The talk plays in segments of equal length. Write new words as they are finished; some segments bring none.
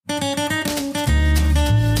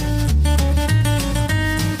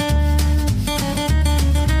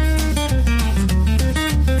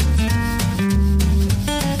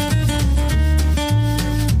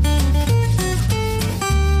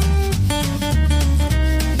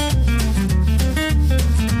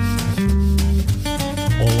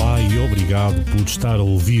obrigado por estar a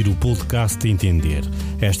ouvir o podcast Entender.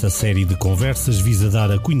 Esta série de conversas visa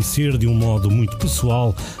dar a conhecer de um modo muito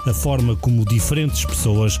pessoal a forma como diferentes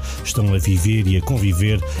pessoas estão a viver e a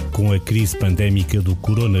conviver com a crise pandémica do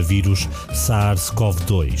coronavírus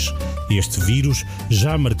SARS-CoV-2. Este vírus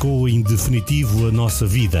já marcou em definitivo a nossa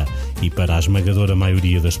vida e, para a esmagadora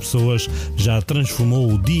maioria das pessoas, já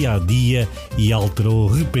transformou o dia a dia e alterou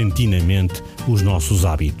repentinamente os nossos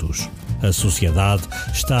hábitos. A sociedade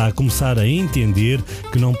está a começar a entender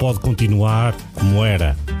que não pode continuar como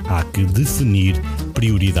era. Há que definir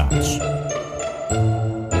prioridades.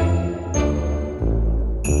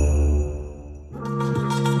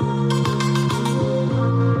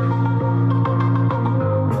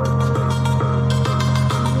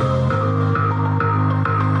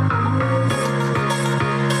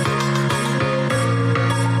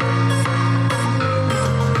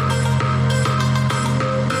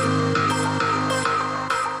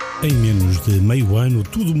 Em menos de meio ano,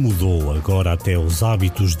 tudo mudou. Agora até os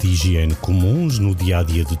hábitos de higiene comuns no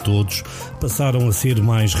dia-a-dia de todos passaram a ser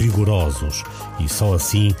mais rigorosos e só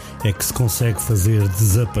assim é que se consegue fazer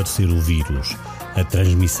desaparecer o vírus. A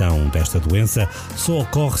transmissão desta doença só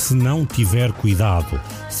ocorre se não tiver cuidado.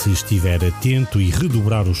 Se estiver atento e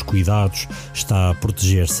redobrar os cuidados, está a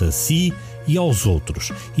proteger-se a si e aos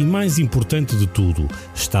outros. E mais importante de tudo,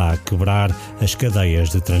 está a quebrar as cadeias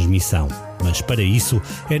de transmissão. Mas para isso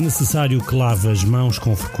é necessário que lave as mãos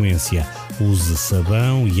com frequência, use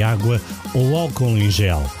sabão e água ou álcool em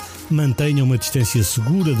gel. Mantenha uma distância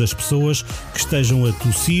segura das pessoas que estejam a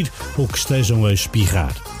tossir ou que estejam a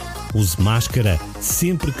espirrar. Use máscara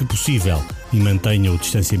sempre que possível e mantenha o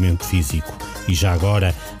distanciamento físico. E já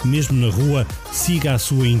agora, mesmo na rua, siga a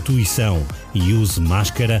sua intuição e use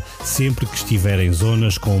máscara sempre que estiver em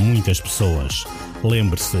zonas com muitas pessoas.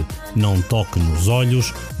 Lembre-se, não toque nos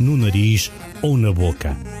olhos, no nariz ou na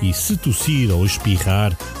boca. E se tossir ou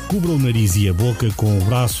espirrar, cubra o nariz e a boca com o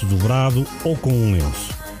braço dobrado ou com um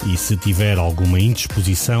lenço. E se tiver alguma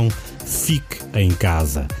indisposição, fique em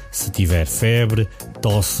casa. Se tiver febre,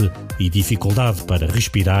 tosse e dificuldade para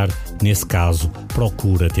respirar, nesse caso,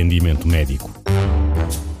 procure atendimento médico.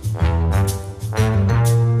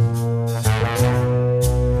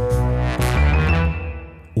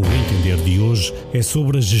 O Entender de hoje é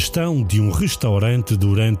sobre a gestão de um restaurante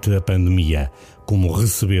durante a pandemia, como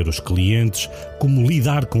receber os clientes, como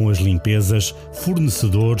lidar com as limpezas,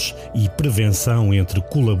 fornecedores e prevenção entre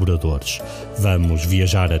colaboradores. Vamos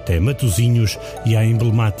viajar até Matosinhos e à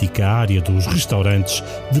emblemática área dos restaurantes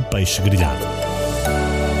de peixe grelhado.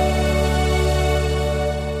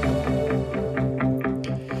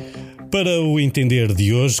 Para o Entender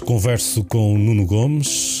de hoje, converso com Nuno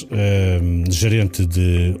Gomes, gerente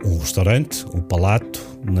de um restaurante, o Palato,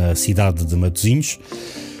 na cidade de Matosinhos.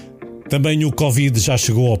 Também o Covid já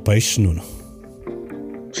chegou ao peixe, Nuno?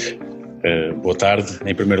 Boa tarde.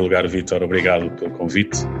 Em primeiro lugar, Vítor, obrigado pelo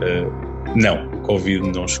convite. Não, o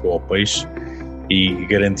Covid não chegou ao peixe e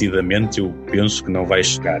garantidamente eu penso que não vai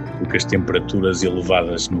chegar, porque as temperaturas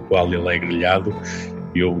elevadas no qual ele é grelhado,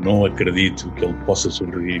 eu não acredito que ele possa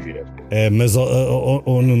sobreviver. Mas,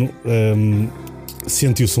 Nuno,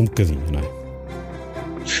 sentiu-se um bocadinho, não é?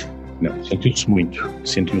 Não, sentiu-se muito.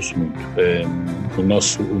 O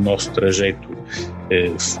nosso trajeto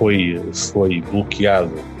foi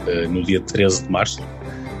bloqueado no dia 13 de março,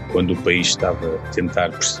 quando o país estava a tentar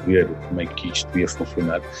perceber como é que isto ia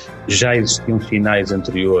funcionar. Já existiam sinais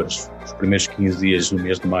anteriores, os primeiros 15 dias do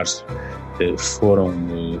mês de março foram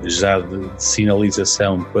já de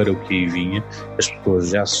sinalização para o que aí vinha, as pessoas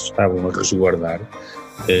já se estavam a resguardar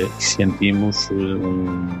e sentimos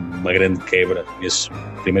uma grande quebra nesses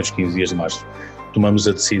primeiros 15 dias de março. Tomamos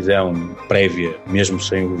a decisão prévia, mesmo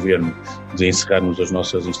sem o governo, de encerrarmos as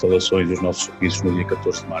nossas instalações e os nossos serviços no dia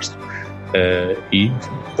 14 de março. E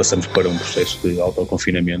passamos para um processo de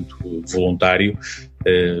autoconfinamento voluntário,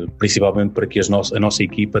 principalmente para que a nossa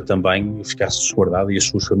equipa também ficasse resguardada e as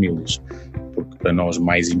suas famílias, porque para nós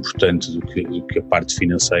mais importante do que a parte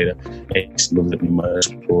financeira é, sem dúvida nenhuma, as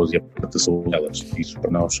pessoas e a parte da saúde delas. Isso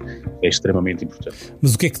para nós é extremamente importante.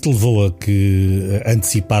 Mas o que é que te levou a que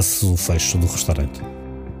antecipasse o fecho do restaurante?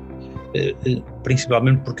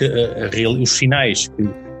 Principalmente porque os sinais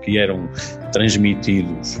que eram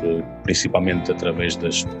transmitidos principalmente através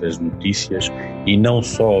das notícias e não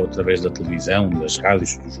só através da televisão, das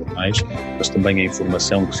rádios, dos jornais, mas também a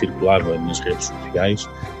informação que circulava nas redes sociais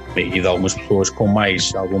e de algumas pessoas com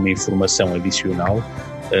mais alguma informação adicional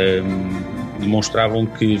demonstravam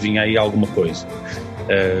que vinha aí alguma coisa.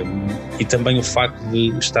 E também o facto de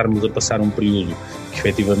estarmos a passar um período que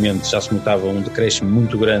efetivamente já se notava um decréscimo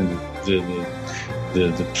muito grande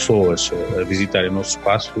de pessoas a visitarem o nosso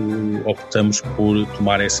espaço, optamos por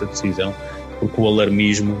tomar essa decisão, porque o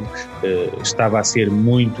alarmismo estava a ser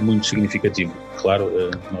muito, muito significativo. Claro,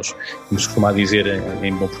 nós nos costumamos dizer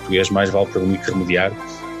em bom português, mais vale prevenir que remediar,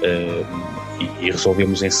 e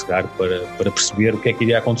resolvemos encerrar para perceber o que é que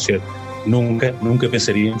iria acontecer. Nunca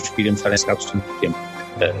pensaríamos que iríamos estar encerrados tanto tempo.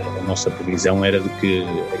 A nossa previsão era de que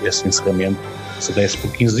esse encerramento se desse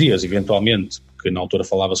por 15 dias, eventualmente, porque na altura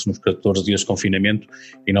falava-se nos 14 dias de confinamento,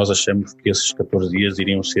 e nós achamos que esses 14 dias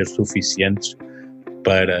iriam ser suficientes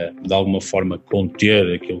para, de alguma forma,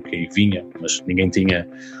 conter aquilo que aí vinha, mas ninguém tinha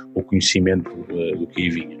o conhecimento do que aí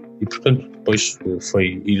vinha. E, portanto, depois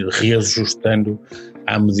foi ir reajustando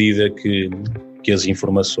à medida que as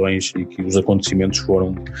informações e que os acontecimentos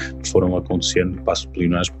foram acontecendo, passo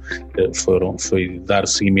pleonasmo, foi dar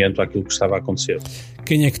seguimento àquilo que estava a acontecer.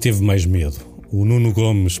 Quem é que teve mais medo? O Nuno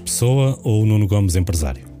Gomes pessoa ou o Nuno Gomes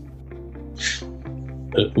empresário?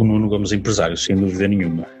 O Nuno Gomes empresário, sem dúvida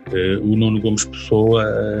nenhuma. O Nuno Gomes pessoa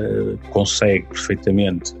consegue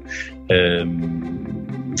perfeitamente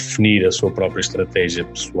definir a sua própria estratégia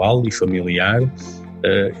pessoal e familiar,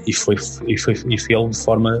 e fez-lo de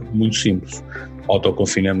forma muito simples.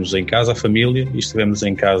 Autoconfinamos em casa, a família, e estivemos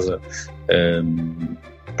em casa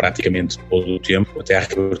praticamente todo o tempo, até à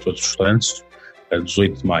reabertura dos restaurantes, a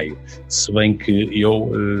 18 de maio. Se bem que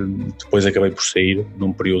eu depois acabei por sair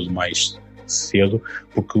num período mais cedo,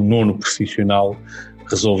 porque o Nuno profissional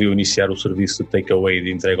resolveu iniciar o serviço de takeaway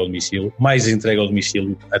de entrega ao domicílio, mais entrega ao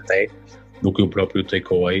domicílio até do que o próprio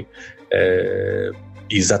takeaway,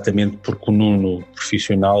 exatamente porque o Nuno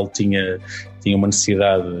profissional tinha uma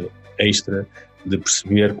necessidade extra de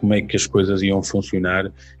perceber como é que as coisas iam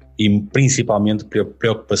funcionar, e principalmente a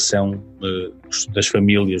preocupação das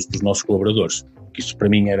famílias dos nossos colaboradores. Isso para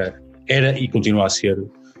mim era e continua a ser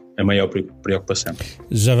a maior preocupação.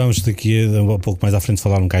 Já vamos daqui a um pouco mais à frente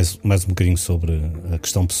falar mais um bocadinho sobre a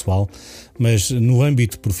questão pessoal, mas no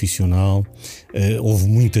âmbito profissional houve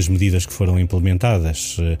muitas medidas que foram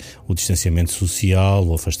implementadas, o distanciamento social,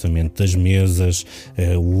 o afastamento das mesas,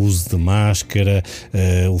 o uso de máscara,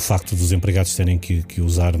 o facto dos empregados terem que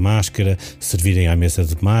usar máscara, servirem à mesa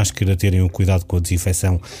de máscara, terem o cuidado com a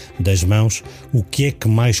desinfecção das mãos. O que é que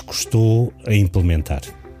mais custou a implementar?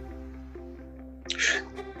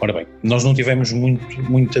 Ora bem, nós não tivemos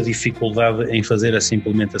muita dificuldade em fazer essa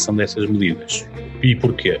implementação dessas medidas. E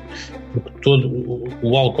porquê? Porque todo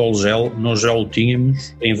o álcool gel nós já o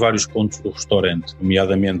tínhamos em vários pontos do restaurante,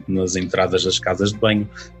 nomeadamente nas entradas das casas de banho,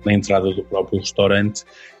 na entrada do próprio restaurante,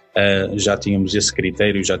 já tínhamos esse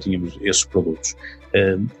critério, já tínhamos esses produtos.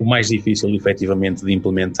 O mais difícil, efetivamente, de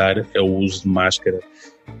implementar é o uso de máscara,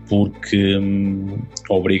 porque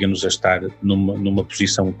obriga-nos a estar numa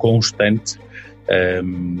posição constante,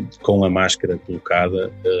 com a máscara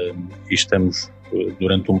colocada, e estamos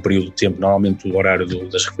durante um período de tempo, normalmente o horário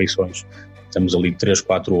das refeições, estamos ali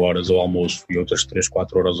 3-4 horas ao almoço e outras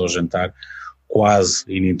 3-4 horas ao jantar, quase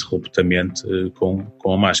ininterruptamente com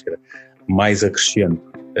a máscara. Mais acrescento,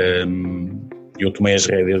 eu tomei as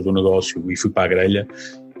rédeas do negócio e fui para a grelha,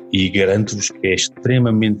 e garanto-vos que é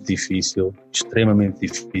extremamente difícil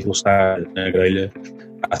estar na grelha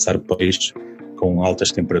a assar peixe com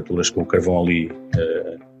altas temperaturas, com o carvão ali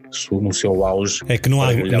no seu auge. É que não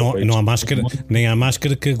há máscara, nem há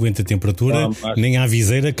máscara que aguente a temperatura, nem há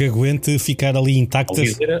viseira que aguente ficar ali intacta.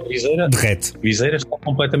 Viseira derrete. Viseira está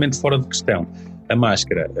completamente fora de questão. A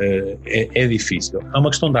máscara é difícil. É uma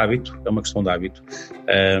questão de hábito,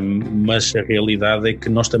 mas a realidade é que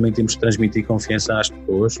nós também temos que transmitir confiança às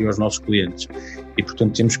pessoas e aos nossos clientes. E,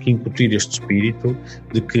 portanto, temos que incutir este espírito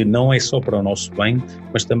de que não é só para o nosso bem,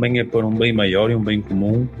 mas também é para um bem maior e um bem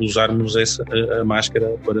comum usarmos a máscara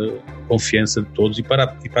para a confiança de todos e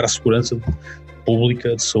para a segurança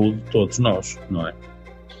pública de saúde de todos nós, não é?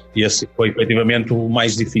 E esse foi efetivamente o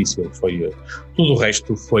mais difícil. Tudo o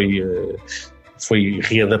resto foi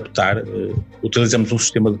readaptar. Utilizamos um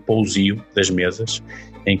sistema de pousio das mesas,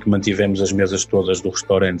 em que mantivemos as mesas todas do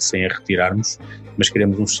restaurante sem a retirarmos, mas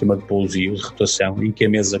criamos um sistema de pousio, de rotação, em que a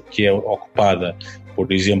mesa que é ocupada,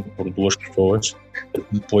 por exemplo, por 2 pessoas,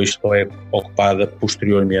 depois só é ocupada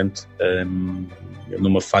posteriormente,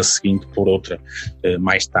 numa fase seguinte, por outra,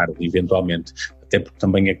 mais tarde, eventualmente. Até porque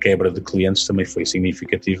também a quebra de clientes também foi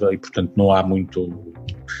significativa e, portanto, não há muito.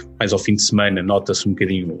 Mais ao fim de semana nota-se um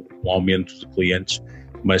bocadinho um aumento de clientes,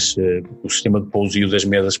 mas o sistema de pousio das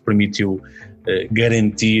mesas permitiu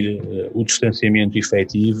garantir o distanciamento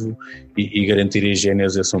efetivo e garantir a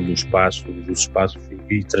higienização dos espaços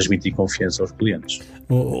e transmitir confiança aos clientes.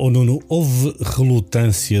 Nuno, houve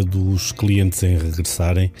relutância dos clientes em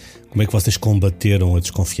regressarem? Como é que vocês combateram a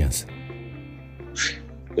desconfiança?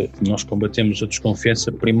 Nós combatemos a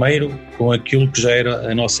desconfiança primeiro com aquilo que já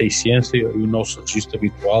era a nossa essência e o nosso registro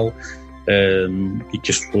habitual, e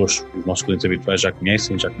que as pessoas, os nossos clientes habituais já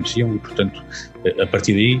conheciam e, portanto, a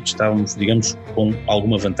partir daí estávamos, digamos, com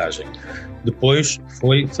alguma vantagem. Depois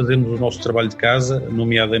foi fazermos o nosso trabalho de casa,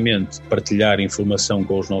 nomeadamente partilhar informação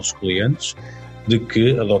com os nossos clientes de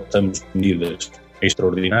que adotamos medidas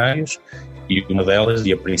extraordinárias, e uma delas,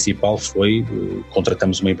 e a principal, foi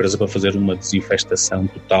contratamos uma empresa para fazer uma desinfestação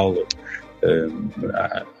total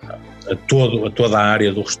a toda a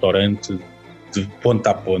área do restaurante, de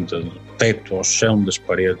ponta a ponta, do teto ao chão, das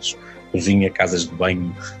paredes, cozinha, casas de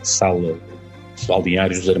banho, sala,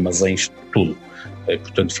 balneários, armazéns, tudo.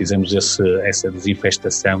 Portanto, fizemos essa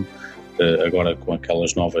desinfestação agora com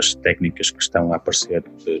aquelas novas técnicas que estão a aparecer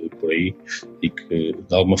por aí e que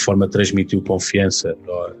de alguma forma transmitiu confiança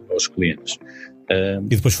aos clientes.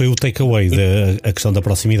 E depois foi o takeaway, a questão da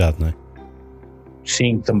proximidade, não é?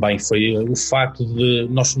 Sim, também foi o facto de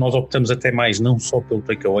nós optamos até mais não só pelo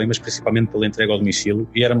takeaway, mas principalmente pela entrega ao domicílio,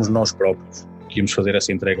 e éramos nós próprios que íamos fazer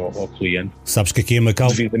essa entrega ao cliente. Sabes que aqui em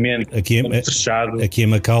Macau, fechado. Aqui em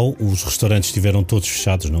Macau os restaurantes estiveram todos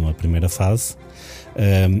fechados numa primeira fase.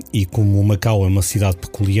 E como Macau é uma cidade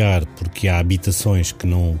peculiar porque há habitações que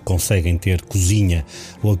não conseguem ter cozinha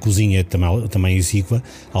ou a cozinha é também exígua,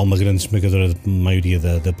 há uma grande esmagadora maioria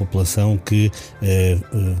da população que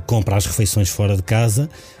compra as refeições fora de casa,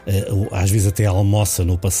 às vezes até almoça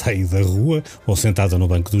no passeio da rua ou sentada no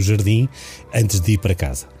banco do jardim antes de ir para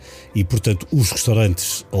casa. E, portanto, os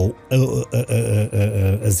restaurantes ou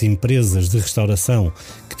as empresas de restauração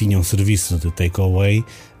que tinham serviço de takeaway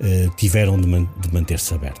tiveram de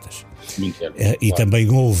manter-se abertas. E também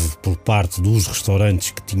houve, por parte dos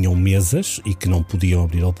restaurantes que tinham mesas e que não podiam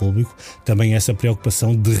abrir ao público, também essa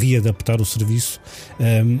preocupação de readaptar o serviço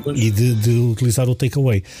e de utilizar o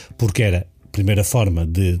takeaway, porque era a primeira forma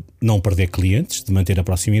de não perder clientes, de manter a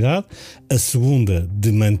proximidade, a segunda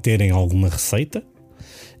de manterem alguma receita,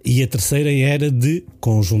 e a terceira era de,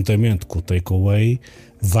 conjuntamente com o takeaway,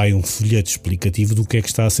 vai um folheto explicativo do que é que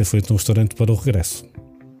está a ser feito no restaurante para o regresso.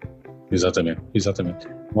 Exatamente.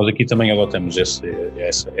 Nós aqui também adotamos essa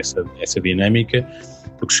dinâmica,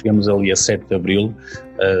 porque chegamos ali a 7 de Abril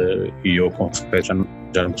e eu confesso já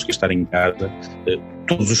não consegui estar em casa.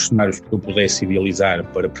 Todos os cenários que eu pudesse idealizar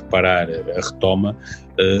para preparar a retoma,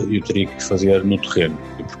 eu teria que fazer no terreno.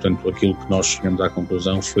 E, portanto, aquilo que nós chegamos à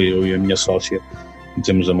conclusão foi eu e a minha sócia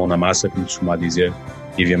metemos a mão na massa, como costuma dizer,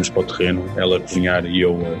 e viemos para o terreno, ela a cozinhar e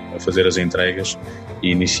eu a fazer as entregas,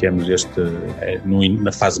 e iniciamos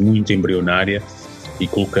na fase muito embrionária e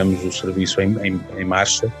colocamos o serviço em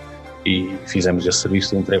marcha e fizemos esse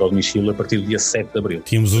serviço de entrega ao domicílio a partir do dia 7 de Abril.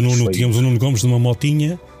 Tínhamos o Nuno Gomes numa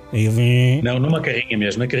motinha. Não, numa carrinha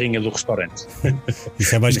mesmo, na carrinha do restaurante.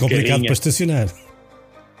 Isso é mais complicado para estacionar.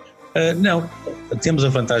 Não, temos a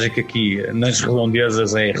vantagem que aqui nas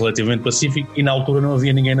redondezas é relativamente pacífico e na altura não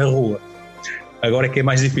havia ninguém na rua. Agora é que é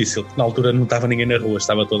mais difícil, porque na altura não estava ninguém na rua,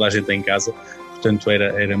 estava toda a gente em casa, portanto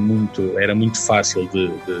era muito fácil de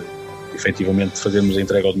efetivamente fazermos a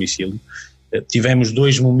entrega ao domicílio. Tivemos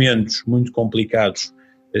 2 momentos muito complicados,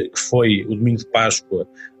 que foi o domingo de Páscoa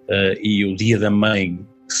e o dia da mãe,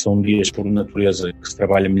 que são dias por natureza que se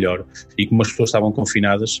trabalha melhor, e como as pessoas estavam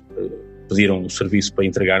confinadas, pediram o serviço para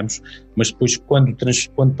entregarmos, mas depois quando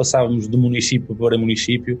passávamos de município para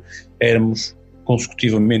município, éramos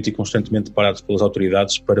consecutivamente e constantemente parados pelas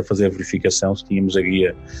autoridades para fazer a verificação se tínhamos a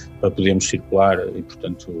guia para podermos circular e,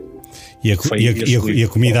 portanto... E a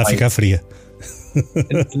comida a ficar fria?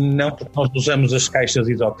 Não, porque nós usamos as caixas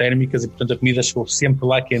isotérmicas e, portanto, a comida chegou sempre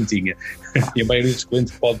lá quentinha. E a maioria dos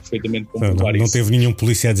clientes pode perfeitamente comprovar isso. Não teve nenhum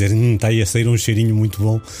polícia a dizer está aí a sair um cheirinho muito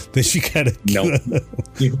bom, deixa ficar aqui. Não.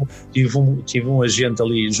 Tive um agente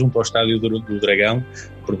ali junto ao estádio do Dragão,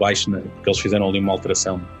 por baixo, porque eles fizeram ali uma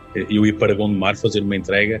alteração. Eu ia para Gondomar fazer uma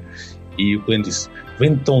entrega e o cliente disse,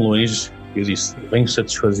 vem de tão longe. Eu disse, venho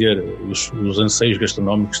satisfazer os anseios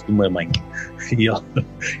gastronómicos de uma mãe. E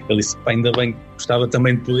ele disse, pá, ainda bem, gostava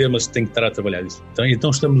também de poder, mas tenho que estar a trabalhar. Disse, então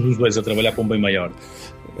estamos os dois a trabalhar para um bem maior.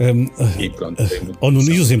 E pronto.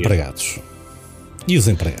 E os empregados? E os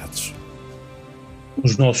empregados?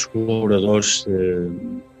 Os nossos colaboradores,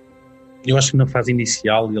 eu acho que na fase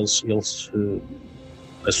inicial eles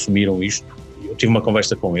assumiram isto. Eu tive uma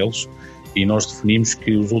conversa com eles e nós definimos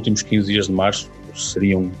que os últimos 15 dias de março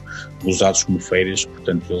seriam usados como férias,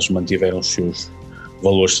 portanto eles mantiveram os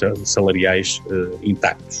valores salariais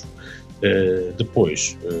intactos.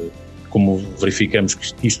 Depois, como verificamos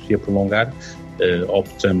que isto ia prolongar,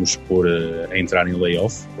 optamos por entrar em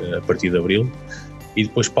layoff a partir de abril, e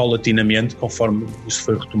depois, paulatinamente, conforme isto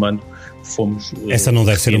foi retomando, fomos... Essa não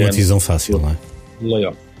deve ser uma decisão fácil, não é?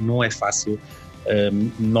 Layoff não é fácil.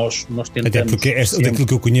 Nós tentamos... Até porque daquilo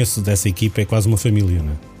que eu conheço dessa equipa é quase uma família,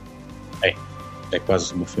 não é? É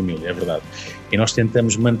quase uma família, é verdade. E nós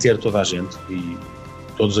tentamos manter toda a gente, e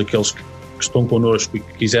todos aqueles que estão connosco e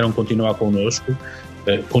que quiseram continuar connosco,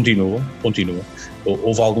 continuam.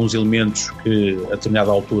 Houve alguns elementos que a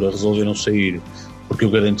determinada altura resolveram sair, porque eu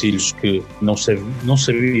garanti-lhes que não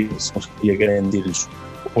sabia se conseguia garantir-lhes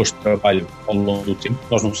o posto de trabalho ao longo do tempo.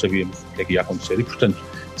 Nós não sabíamos o que é que ia acontecer, e portanto,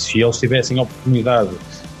 se eles tivessem a oportunidade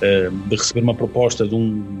de receber uma proposta de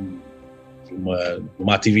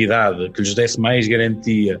uma atividade que lhes desse mais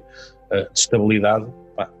garantia de estabilidade,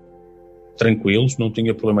 tranquilos, não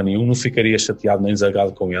tinha problema nenhum, não ficaria chateado nem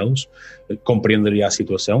zangado com eles, compreenderia a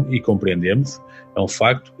situação, e compreendemos, é um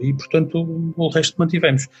facto, e portanto o resto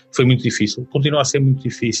mantivemos. Foi muito difícil, continua a ser muito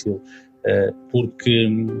difícil, porque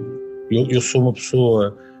eu sou uma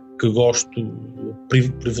pessoa que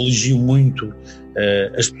privilegio muito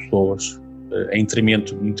as pessoas, em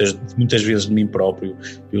detrimento muitas vezes de mim próprio.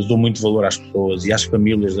 Eu dou muito valor às pessoas e às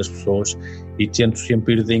famílias das pessoas, e tento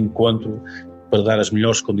sempre ir de encontro para dar as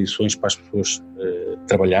melhores condições para as pessoas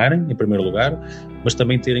trabalharem, em primeiro lugar, mas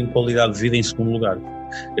também terem qualidade de vida em segundo lugar.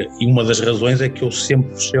 E uma das razões é que eu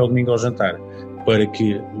sempre fechei ao domingo ao jantar, para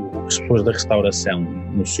que as pessoas da restauração,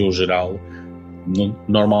 no seu geral,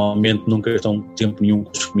 normalmente nunca estão tempo nenhum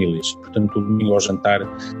com as famílias. Portanto, o domingo ao jantar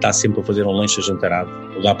está sempre a fazer um lanche jantarado,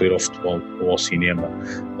 ou dá para ir ao futebol ou ao cinema,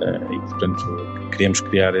 e portanto queremos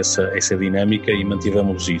criar essa dinâmica, e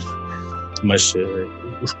mantivemos isso. Mas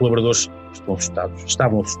os colaboradores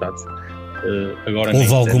estavam assustados. Agora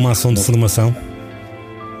houve alguma ação de formação?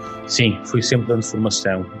 Sim, fui sempre dando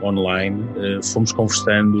formação online, fomos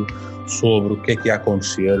conversando sobre o que é que ia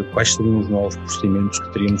acontecer, quais seriam os novos procedimentos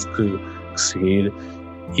que teríamos que seguir,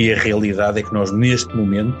 e a realidade é que nós neste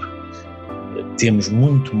momento temos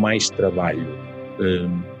muito mais trabalho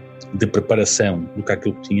de preparação do que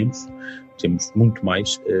aquilo que temos muito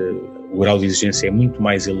mais, o grau de exigência é muito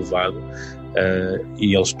mais elevado,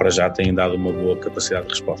 e eles para já têm dado uma boa capacidade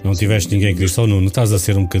de resposta. Não tiveste ninguém que disse: "Oh, Nuno, estás a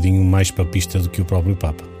ser um bocadinho mais papista do que o próprio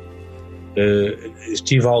Papa"?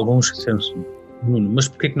 Tive alguns que disseram: "Nuno, mas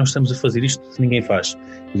porquê é que nós estamos a fazer isto se ninguém faz?"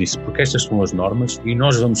 Eu disse: "Porque estas são as normas e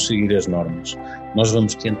nós vamos seguir as normas. Nós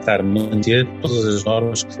vamos tentar manter todas as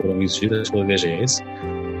normas que foram exigidas pela DGS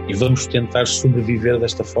e vamos tentar sobreviver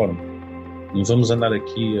desta forma. Não vamos andar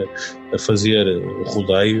aqui a fazer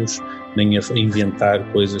rodeios, nem a inventar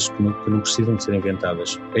coisas que não precisam de ser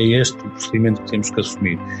inventadas. É este o procedimento que temos que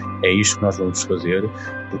assumir. É isto que nós vamos fazer,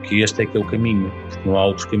 porque este é que é o caminho, porque não há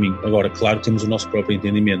outro caminho." Agora, claro, temos o nosso próprio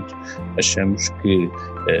entendimento. Achamos que,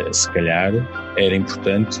 se calhar, era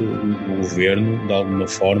importante o governo, de alguma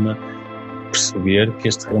forma, perceber que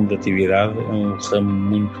este ramo de atividade é um ramo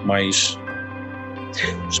muito mais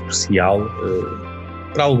especial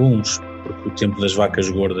para alguns, porque o tempo das vacas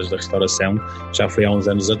gordas da restauração já foi há uns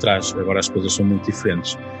anos atrás. Agora as coisas são muito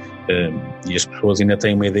diferentes, e as pessoas ainda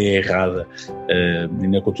têm uma ideia errada,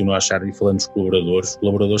 ainda continuam a achar, e falando dos colaboradores, os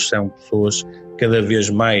colaboradores são pessoas cada vez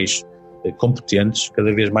mais competentes,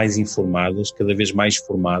 cada vez mais informadas, cada vez mais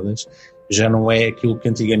formadas. Já não é aquilo que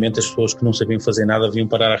antigamente as pessoas que não sabiam fazer nada vinham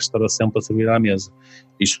parar a restauração para servir à mesa.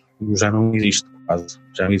 Isto já não existe, quase,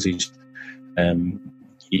 já não existe.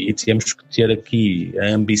 E temos que ter aqui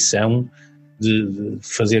a ambição de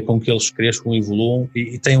fazer com que eles cresçam, evoluam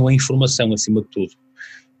e tenham a informação acima de tudo,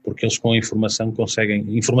 porque eles com a informação conseguem,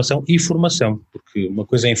 informação e formação, porque uma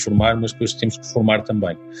coisa é informar, mas depois temos que formar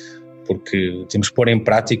também, porque temos que pôr em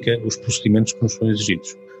prática os procedimentos que nos são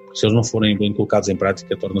exigidos. Se eles não forem bem colocados em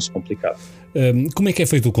prática, torna-se complicado. Como é que é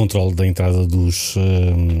feito o controle da entrada dos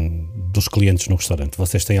clientes no restaurante?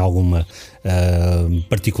 Vocês têm alguma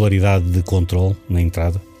particularidade de controle na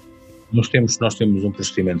entrada? Nós temos um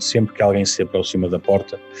procedimento. Sempre que alguém se aproxima da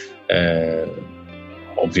porta,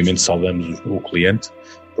 obviamente saudamos o cliente,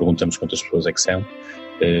 perguntamos quantas pessoas é que são,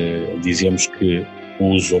 dizemos que o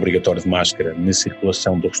uso obrigatório de máscara na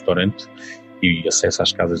circulação do restaurante e acesso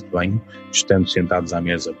às casas de banho, estando sentados à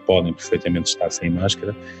mesa, podem perfeitamente estar sem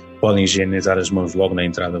máscara, podem higienizar as mãos logo na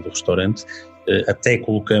entrada do restaurante, até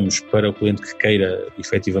colocamos para o cliente que queira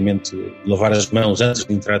efetivamente lavar as mãos antes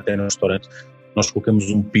de entrar até no restaurante, nós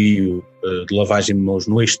colocamos um pio de lavagem de mãos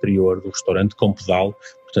no exterior do restaurante com pedal,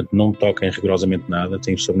 portanto não toquem rigorosamente nada,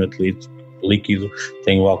 tem o sabonete líquido,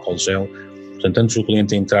 tem o álcool gel, portanto antes do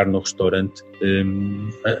cliente entrar no restaurante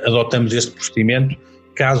adotamos este procedimento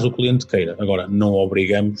caso o cliente queira. Agora, não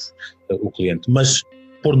obrigamos o cliente, mas,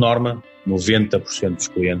 por norma, 90% dos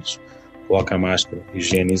clientes coloca a máscara,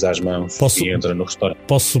 higieniza as mãos e entra no restaurante.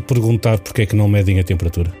 Posso perguntar porque é que não medem a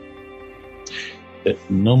temperatura?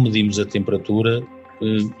 Não medimos a temperatura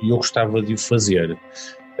e eu gostava de o fazer.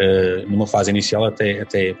 Numa fase inicial até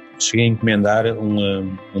cheguei a encomendar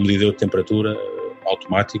um medidor de temperatura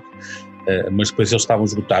automático, mas depois eles estavam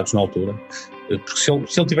esgotados na altura, porque se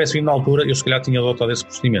ele tivesse vindo na altura eu se calhar tinha adotado esse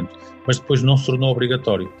procedimento, mas depois não se tornou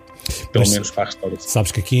obrigatório, pelo menos para a restauração.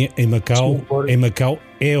 Sabes que aqui em Macau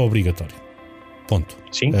é obrigatório, ponto.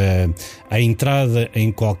 Sim. A entrada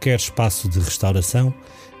em qualquer espaço de restauração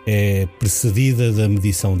é precedida da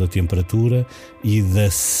medição da temperatura e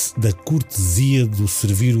da cortesia do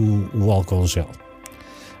servir o álcool gel.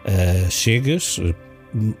 Chegas,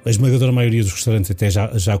 a esmagadora maioria dos restaurantes até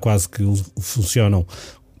já quase que funcionam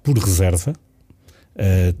por reserva.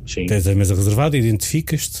 Tens a mesa reservada,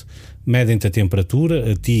 identificas-te, medem-te a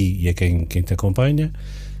temperatura, a ti e a quem te acompanha,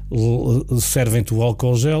 servem-te o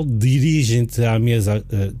álcool gel, dirigem-te à mesa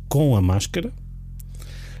com a máscara.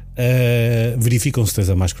 Verificam se tens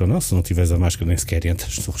a máscara ou não. Se não tiveres a máscara nem sequer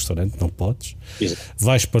entras no restaurante, não podes. Exato.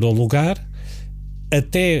 Vais para o lugar,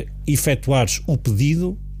 até efetuares o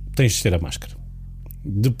pedido tens de ter a máscara.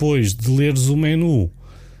 Depois de leres o menu,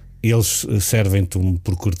 eles servem-te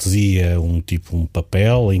por cortesia um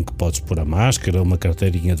papel em que podes pôr a máscara, uma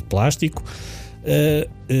carteirinha de plástico.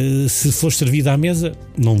 Se for servida à mesa,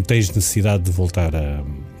 não tens necessidade de voltar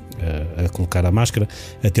a colocar a máscara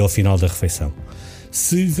até ao final da refeição.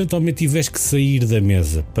 Se eventualmente tiveres que sair da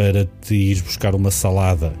mesa para te ires buscar uma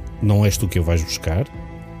salada, não és tu que a vais buscar,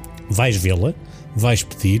 vais vê-la, vais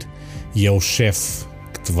pedir e é o chefe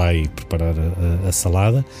que te vai preparar a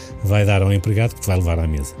salada, vai dar ao empregado que te vai levar à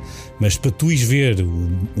mesa. Mas para tu ires ver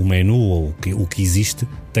o menu ou o que existe,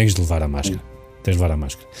 tens de levar a máscara. Tens de levar a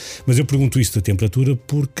máscara. Mas eu pergunto isto da temperatura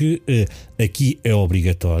porque aqui é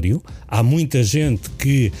obrigatório. Há muita gente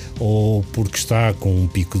que, ou porque está com um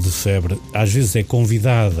pico de febre, às vezes é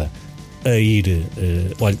convidada a ir,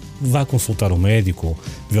 vá consultar um médico ou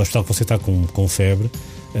ver ao hospital que você está com febre,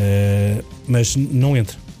 mas não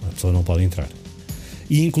entra. A pessoa não pode entrar.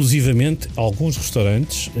 E inclusivamente alguns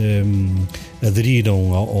restaurantes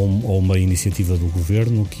aderiram a uma iniciativa do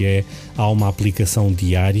governo que há uma aplicação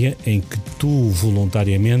diária em que tu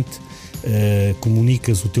voluntariamente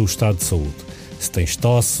comunicas o teu estado de saúde. Se tens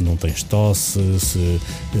tosse, se não tens tosse, se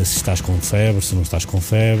estás com febre, se não estás com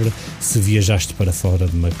febre, se viajaste para fora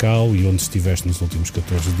de Macau e onde estiveste nos últimos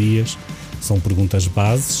 14 dias. São perguntas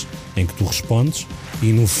bases em que tu respondes e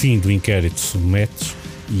no fim do inquérito submetes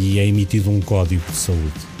e é emitido um código de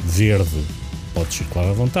saúde. Verde, podes circular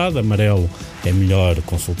à vontade. Amarelo, é melhor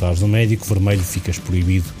consultares um médico. Vermelho, ficas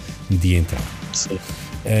proibido de entrar. Sim.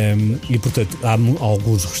 E portanto há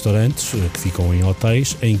alguns restaurantes que ficam em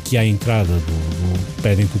hotéis em que à entrada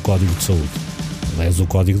pedem-te o código de saúde. Lês o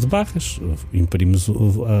código de barras, imprimes,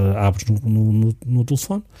 abres no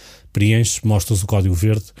telefone, preenches, mostras o código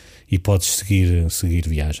verde e podes seguir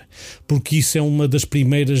viagem. Porque isso é uma das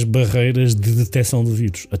primeiras barreiras de detecção do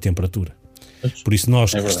vírus, a temperatura. Por isso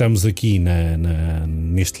nós que estamos aqui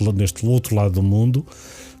neste outro lado do mundo,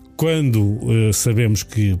 quando sabemos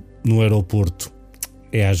que no aeroporto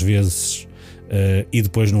é às vezes e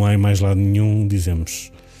depois não há em mais lado nenhum,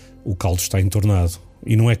 dizemos o caldo está entornado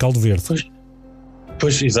e não é caldo verde.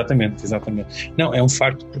 Pois, exatamente. Não, é um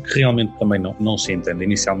facto porque realmente também não se entende.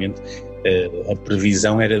 Inicialmente a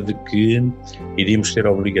previsão era de que iríamos ter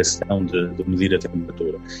a obrigação de medir a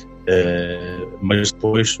temperatura, mas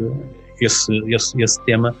depois esse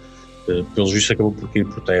tema, pelos vistos, acabou por cair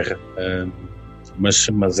por terra.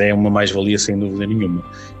 Mas é uma mais-valia sem dúvida nenhuma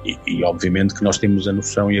e obviamente que nós temos a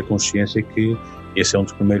noção e a consciência que esse é um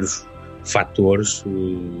dos primeiros fatores,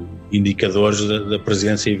 indicadores da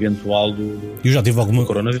presença eventual do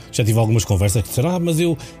coronavírus. Já tive algumas conversas que disseram, mas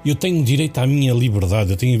eu tenho direito à minha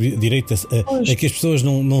liberdade, eu tenho direito a que as pessoas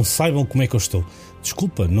não saibam como é que eu estou.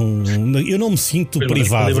 Desculpa, eu não me sinto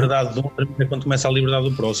privado. A liberdade de um é quando começa a liberdade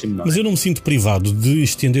do próximo, não é? Mas eu não me sinto privado de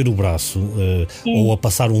estender o braço ou a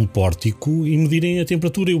passar um pórtico e medirem a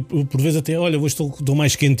temperatura. Eu por vezes até, olha, hoje estou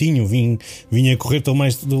mais quentinho, vim a correr, estou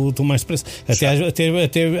mais depressa.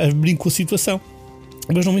 Até brinco com a situação.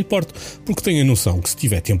 Mas não me importo, porque tenho a noção que se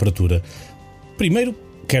tiver temperatura, primeiro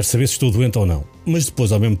quero saber se estou doente ou não, mas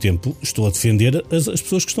depois ao mesmo tempo estou a defender as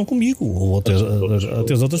pessoas que estão comigo ou até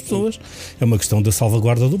as outras pessoas. É uma questão da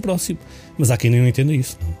salvaguarda do próximo, mas há quem não entenda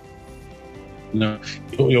isso. Não,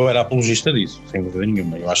 eu era apologista disso, sem dúvida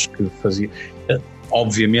nenhuma. Eu acho que fazia,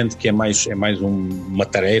 obviamente que é mais uma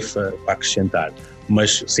tarefa para acrescentar,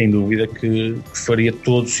 mas sem dúvida que faria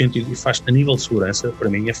todo o sentido, e faz a nível de segurança, para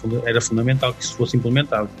mim era fundamental que isso fosse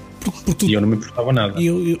implementado. E eu não me importava nada.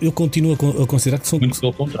 Eu continuo a considerar que são, muito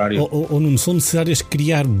pelo contrário. Ou são necessárias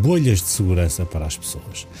criar bolhas de segurança para as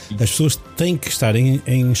pessoas. As pessoas têm que estar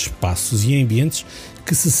em espaços e em ambientes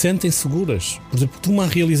que se sentem seguras. Por exemplo, uma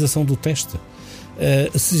realização do teste.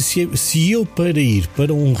 Se eu, para ir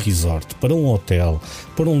para um resort, para um hotel,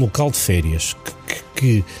 para um local de férias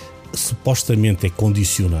que supostamente é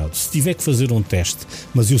condicionado, se tiver que fazer um teste,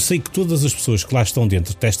 mas eu sei que todas as pessoas que lá estão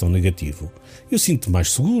dentro testam negativo, eu sinto-me mais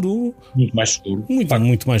seguro. Muito mais seguro.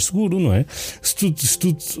 Muito mais seguro, não é? Se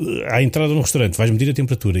tu à entrada no restaurante vais medir a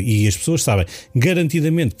temperatura e as pessoas sabem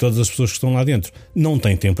garantidamente que todas as pessoas que estão lá dentro não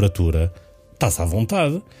têm temperatura, estás à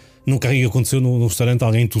vontade. Nunca aconteceu no restaurante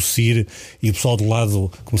alguém tossir e o pessoal do lado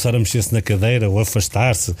começar a mexer-se na cadeira ou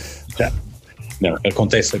afastar-se? Não,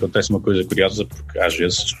 acontece uma coisa curiosa, porque às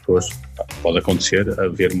vezes as pessoas, pode acontecer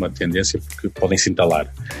haver uma tendência porque podem se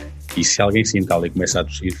entalar, e se alguém se entala e começa a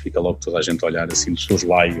tossir, fica logo toda a gente a olhar assim do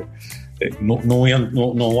soslaio. Não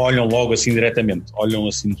olham logo assim diretamente, olham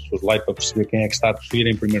assim do soslaio para perceber quem é que está a tossir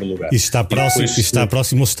em primeiro lugar. Isto está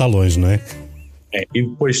próximo ou se está longe, não é? E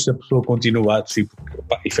depois, se a pessoa continua a tossir porque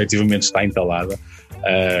efetivamente está entalada,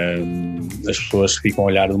 as pessoas ficam a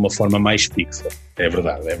olhar de uma forma mais fixa. É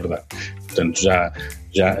verdade. Portanto,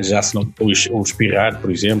 já se não, ou espirrar,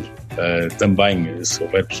 por exemplo, também, se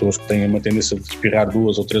houver pessoas que têm uma tendência de espirrar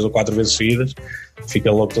 2 ou 3 ou 4 vezes seguidas,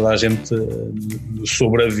 fica logo toda a gente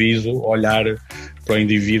sob aviso a olhar para o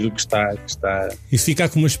indivíduo que está... E se ficar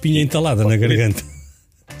com uma espinha entalada na garganta?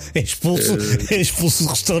 É expulso do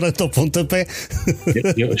restaurante ao pontapé.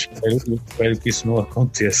 Eu espero que isso não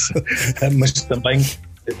aconteça, mas também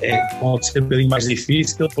pode ser um bocadinho mais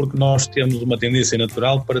difícil, porque nós temos uma tendência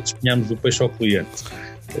natural para despenharmos o peixe ao cliente,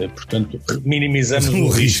 portanto minimizamos o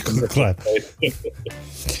risco. Claro.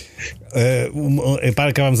 Para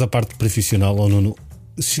acabarmos a parte profissional, Nuno,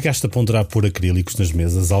 chegaste a ponderar pôr acrílicos nas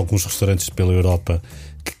mesas? Alguns restaurantes pela Europa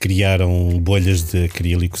que criaram bolhas de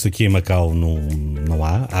acrílicos. Aqui em Macau não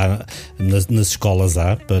há. Nas escolas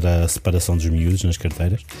há, para a separação dos miúdos nas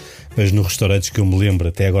carteiras, mas nos restaurantes que eu me lembro,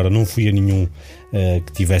 até agora não fui a nenhum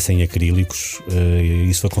que tivessem acrílicos.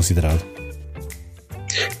 Isso foi considerado?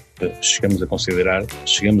 Chegamos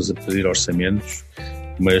a pedir orçamentos,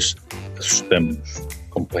 mas assustamos-nos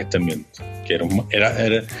completamente, que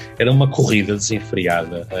era uma corrida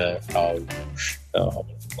desenfreada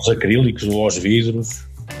aos acrílicos ou aos vidros,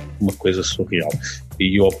 uma coisa surreal.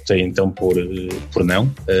 E eu optei então por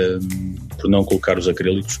não colocar os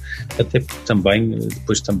acrílicos, até porque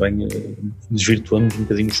depois desvirtuamos um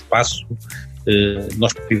bocadinho o espaço.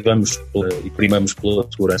 Nós primamos pela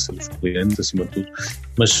segurança dos clientes, acima de tudo,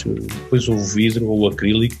 mas depois o vidro ou o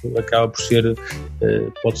acrílico acaba por ser,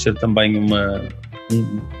 pode ser também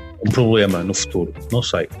um problema no futuro, não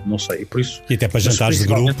sei, e por isso... E até para jantares de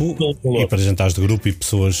grupo e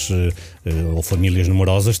pessoas ou famílias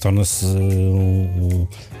numerosas torna-se um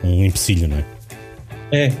empecilho, não é?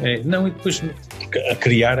 Não, e depois a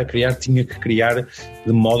criar tinha que criar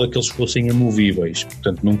de modo a que eles fossem amovíveis,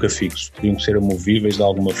 portanto nunca fixos, tinham que ser amovíveis de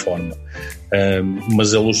alguma forma,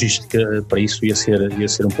 mas a logística para isso ia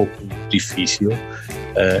ser um pouco difícil,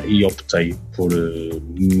 e optei por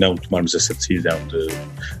não tomarmos essa decisão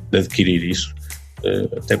de adquirir isso,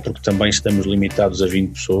 até porque também estamos limitados a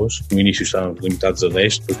 20 pessoas. No início estávamos limitados a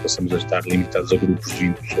 10, depois passamos a estar limitados a grupos de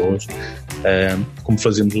 20 pessoas. Como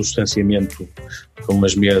fazemos o distanciamento com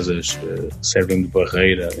umas mesas que servem de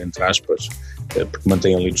barreira, entre aspas, porque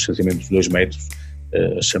mantém ali o distanciamento de 2 metros,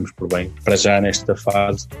 achamos por bem, para já nesta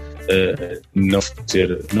fase,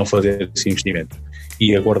 não fazer esse investimento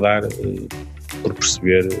e aguardar por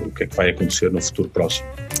perceber o que é que vai acontecer no futuro próximo.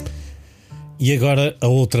 E agora a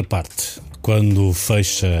outra parte, quando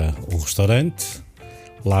fecha o restaurante,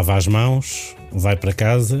 lava as mãos, vai para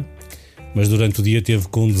casa, mas durante o dia esteve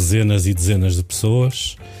com dezenas e dezenas de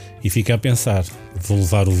pessoas e fica a pensar, vou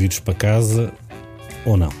levar o vírus para casa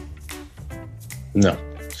ou não?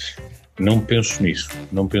 Não penso nisso.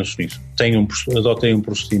 Adotei um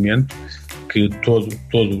procedimento que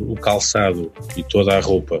todo o calçado e toda a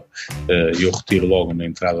roupa eu retiro logo na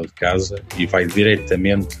entrada de casa e vai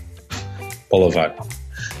diretamente para lavar.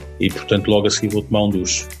 E, portanto, logo a seguir vou tomar um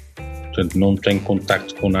duche. Portanto, não tenho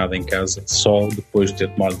contacto com nada em casa, só depois de ter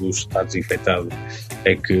tomado duche, estar desinfetado,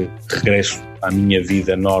 é que regresso à minha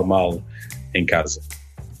vida normal em casa.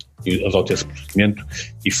 Eu adoto esse procedimento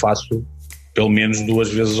e faço pelo menos 2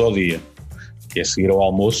 vezes ao dia, que é a seguir ao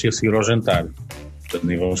almoço e a seguir ao jantar. Portanto,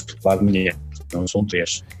 nem vamos falar de manhã, não são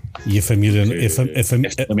 3. E a família,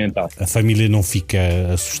 a família não fica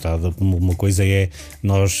assustada. Uma coisa é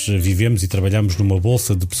nós vivemos e trabalhamos numa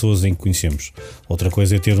bolsa de pessoas em que conhecemos. Outra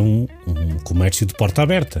coisa é ter um comércio de porta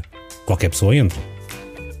aberta. Qualquer pessoa entra.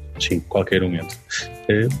 Sim, qualquer um entra.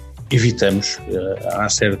 Evitamos, há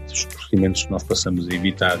certos procedimentos que nós passamos a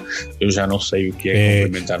evitar. Eu já não sei o que é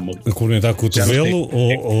complementar cotovelo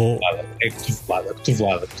ou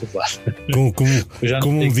cotovelada.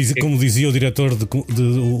 Como dizia o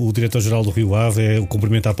diretor-geral do Rio Ave, é o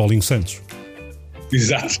cumprimentar Paulinho Santos.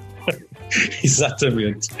 Exato.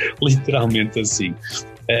 Exatamente, literalmente assim.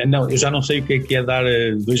 Não, eu já não sei o que é dar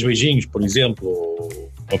 2 beijinhos, por exemplo, ou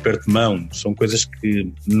aperto de mão. São coisas que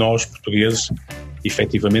nós, portugueses,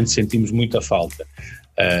 efetivamente sentimos muita falta,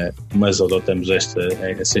 mas adotamos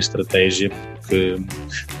essa estratégia porque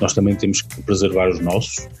nós também temos que preservar os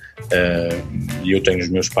nossos, e eu tenho os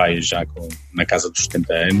meus pais já na casa dos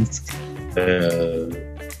 70 anos,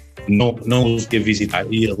 não os ia visitar,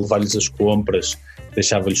 ia levar-lhes as compras,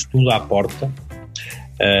 deixava-lhes tudo à porta.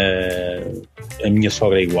 A minha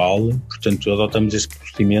sogra é igual, portanto adotamos esse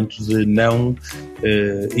procedimento de não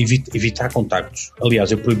evitar contactos.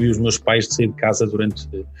 Aliás, eu proibi os meus pais de sair de casa durante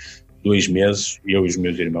 2 meses, eu e os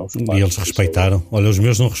meus irmãos. Claro, e eles respeitaram? Olha, os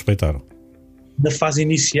meus não respeitaram. Na fase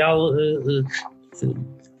inicial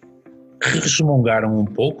resmungaram um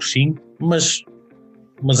pouco, sim, mas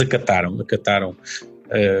acataram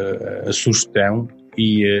a sugestão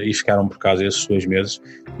e ficaram por casa esses 2 meses,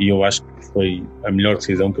 e eu acho que foi a melhor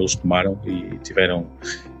decisão que eles tomaram, e tiveram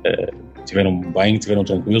bem, tiveram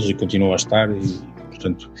tranquilos e continuam a estar, e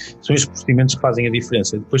portanto são estes procedimentos que fazem a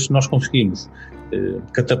diferença. Depois, se nós conseguimos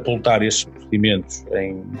catapultar estes procedimentos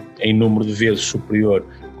em número de vezes superior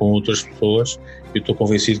com outras pessoas, eu estou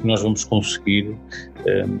convencido que nós vamos conseguir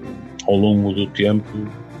ao longo do tempo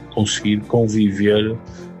conseguir conviver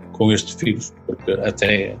com este vírus, porque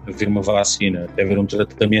até haver uma vacina, até haver um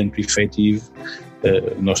tratamento efetivo,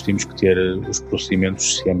 nós temos que ter os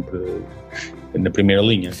procedimentos sempre na primeira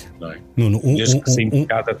linha, não é? Desde que saímos de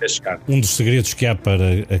casa até chegar. Um dos segredos que há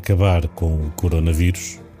para acabar com o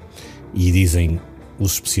coronavírus, e dizem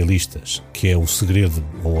os especialistas que é o segredo,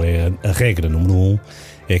 ou é a regra número 1,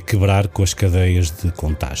 é quebrar com as cadeias de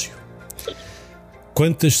contágio.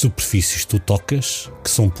 Quantas superfícies tu tocas que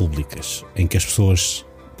são públicas, em que as pessoas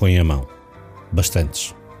põem a mão?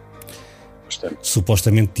 Bastantes.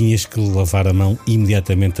 Supostamente tinhas que lavar a mão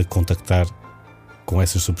imediatamente a contactar com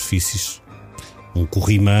essas superfícies, um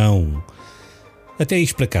corrimão, até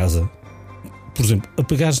ires para casa. Por exemplo, a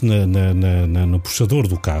pegares no puxador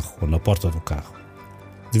do carro ou na porta do carro,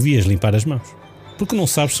 devias limpar as mãos, porque não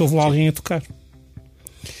sabes se houve lá alguém a tocar.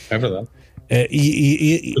 É verdade.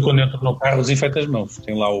 Eu, quando entro no carro, desinfeto as mãos.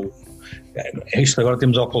 Tem lá isto agora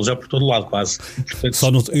temos álcool já por todo lado, quase.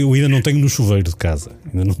 Portanto, eu ainda não tenho no chuveiro de casa.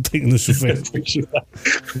 Ainda não tenho no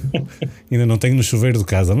chuveiro de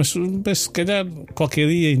casa, mas se calhar qualquer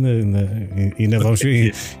dia ainda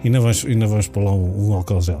vamos pôr lá um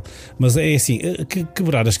álcool gel. Mas é assim,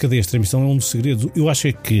 quebrar as cadeias de transmissão é um dos segredos. Eu acho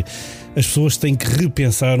é que as pessoas têm que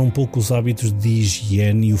repensar um pouco os hábitos de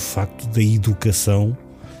higiene e o facto da educação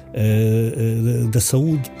da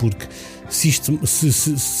saúde, porque se isto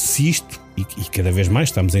e cada vez mais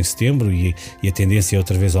estamos em setembro e a tendência é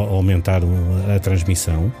outra vez a aumentar a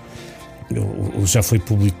transmissão. Já foi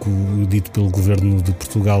público, dito pelo governo de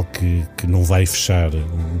Portugal, que não vai fechar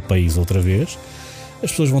o país outra vez.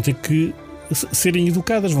 As pessoas vão ter que serem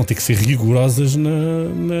educadas, vão ter que ser rigorosas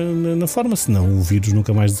na forma, senão o vírus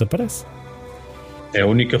nunca mais desaparece. É a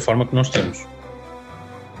única forma que nós temos.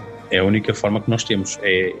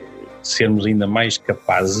 É sermos ainda mais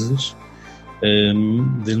capazes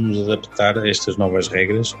de nos adaptar a estas novas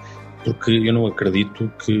regras, porque eu não acredito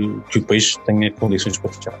que o país tenha condições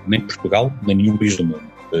para fechar, nem Portugal, nem nenhum país do mundo.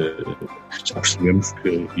 Já percebemos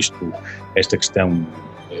que esta questão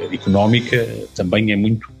económica também é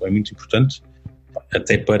muito importante,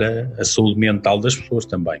 até para a saúde mental das pessoas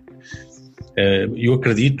também. Eu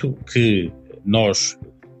acredito que nós,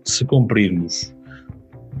 se cumprirmos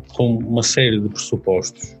com uma série de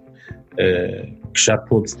pressupostos que já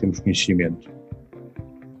todos temos conhecimento,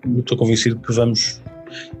 eu estou convencido que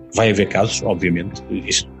vai haver casos, obviamente,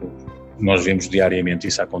 isto nós vemos diariamente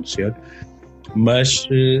isso acontecer, mas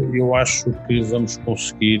eu acho que vamos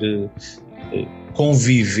conseguir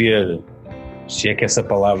conviver, se é que essa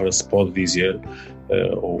palavra se pode dizer,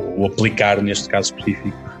 ou aplicar neste caso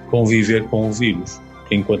específico, conviver com o vírus.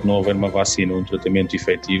 Enquanto não houver uma vacina ou um tratamento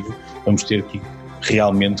efetivo, vamos ter que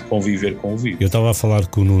realmente conviver com o vírus. Eu estava a falar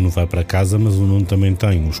que o Nuno vai para casa, mas o Nuno também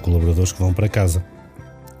tem os colaboradores que vão para casa,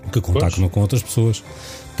 que contactam com outras pessoas.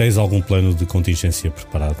 Tens algum plano de contingência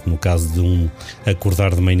preparado? No caso de um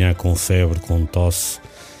acordar de manhã com febre, com tosse,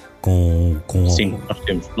 com... Sim, nós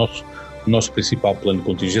temos. O nosso principal plano de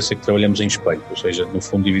contingência é que trabalhamos em espelho, ou seja, no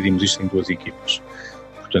fundo dividimos isto em 2 equipas.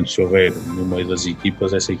 Portanto, se houver no meio das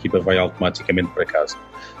equipas, essa equipa vai automaticamente para casa.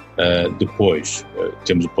 Depois,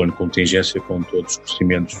 temos o plano de contingência com todos os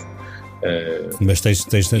procedimentos. Mas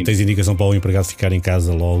tens indicação para o empregado ficar em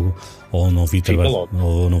casa logo ou não vir trabalhar?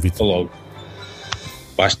 Fica logo.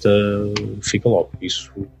 Basta, fica logo,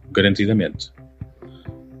 isso garantidamente.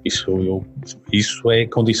 Isso é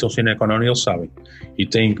condição sine qua non, eles sabem. E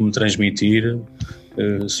têm que me transmitir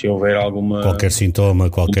se houver alguma... Qualquer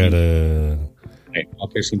sintoma, qualquer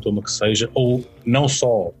sintoma que seja, ou não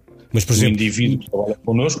só... Mas, por exemplo, indivíduo que trabalha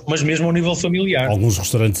connosco, mas mesmo ao nível familiar. Alguns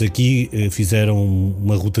restaurantes aqui fizeram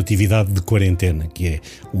uma rotatividade de quarentena, que é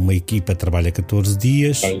uma equipa trabalha 14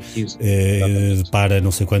 dias, para não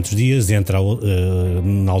sei quantos dias,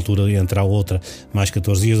 na altura entra a outra mais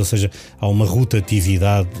 14 dias, ou seja, há uma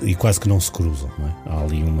rotatividade e quase que não se cruzam, não é? Há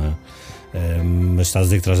ali uma... mas estás a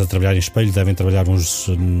dizer que estás a trabalhar em espelho, devem trabalhar uns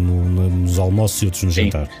nos almoços e outros no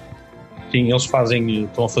jantar. Sim, eles fazem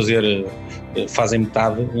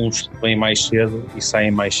metade, uns vêm mais cedo e saem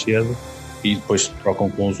mais cedo e depois trocam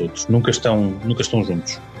com os outros. Nunca estão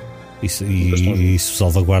juntos. Isso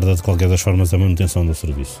salvaguarda de qualquer das formas a manutenção do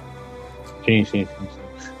serviço. Sim.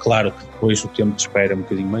 Claro que depois o tempo de espera é um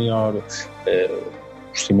bocadinho maior, o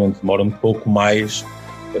procedimento demora um pouco mais,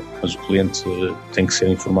 mas o cliente tem que ser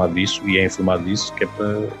informado disso e é informado disso, que é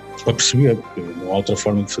para perceber, porque não há outra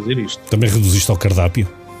forma de fazer isto. Também reduziste ao cardápio?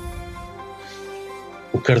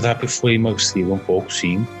 O cardápio foi emagrecido um pouco,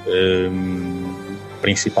 sim,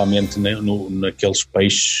 principalmente naqueles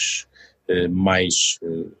peixes mais,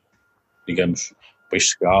 digamos,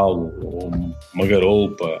 peixe-galo, ou uma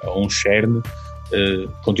garoupa, ou um cherne.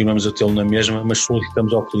 Continuamos a tê-lo na mesma, mas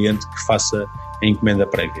solicitamos ao cliente que faça a encomenda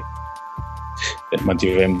prévia.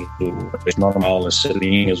 Mantivemos o peixe normal, as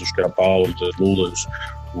sardinhas, os carapaus, as lulas,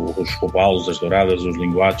 os robalos, as douradas, os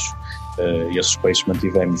linguados, esses peixes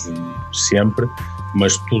mantivemos sempre,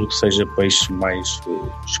 mas tudo que seja peixe mais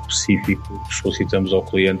específico solicitamos ao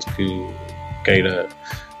cliente que queira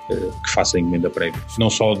que faça a encomenda prévia. Não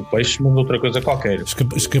só de peixe, mas de outra coisa qualquer.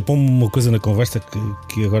 Escapou-me uma coisa na conversa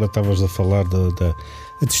que agora estavas a falar da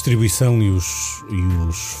distribuição e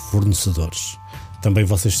os fornecedores. Também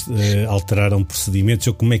vocês alteraram procedimentos,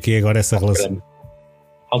 ou como é que é agora essa relação?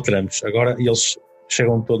 Alteramos. Agora eles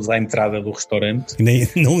chegam todos à entrada do restaurante.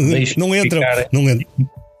 Não entram.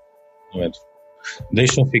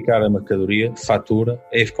 Deixam ficar a mercadoria, fatura,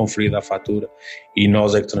 é conferida a fatura e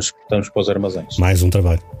nós é que transportamos para os armazéns. Mais um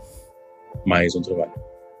trabalho.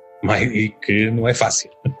 E que não é fácil.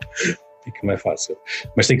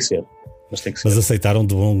 Mas tem que ser. Mas aceitaram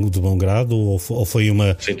de bom grado ou foi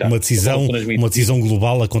uma decisão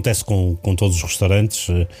global, acontece com todos os restaurantes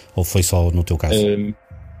ou foi só no teu caso?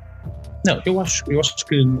 Não, eu acho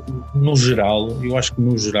que no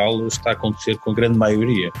geral está a acontecer com a grande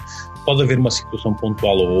maioria. Pode haver uma situação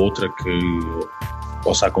pontual ou outra que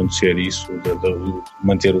possa acontecer isso, de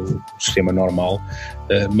manter o sistema normal,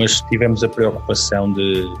 mas tivemos a preocupação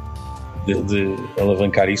de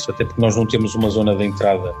alavancar isso, até porque nós não temos uma zona de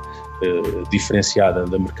entrada diferenciada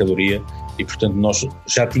da mercadoria e, portanto, nós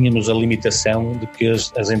já tínhamos a limitação de que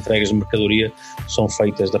as entregas de mercadoria são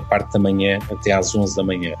feitas da parte da manhã até às 11 da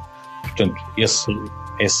manhã. Portanto,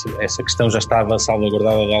 essa questão já estava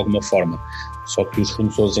salvaguardada de alguma forma, só que os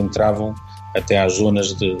fornecedores entravam até às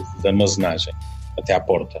zonas de armazenagem, até à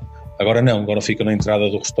porta. Agora não, agora fica na entrada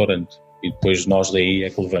do restaurante e depois nós daí é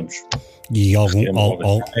que levamos. E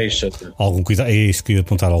algum cuidado, é isso que eu ia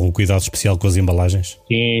apontar, algum cuidado especial com as embalagens?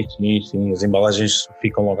 Sim, as embalagens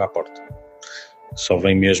ficam logo à porta. Só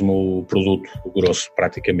vem mesmo o produto, o grosso,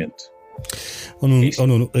 praticamente.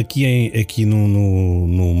 Nuno, aqui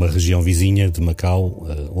numa região vizinha de Macau,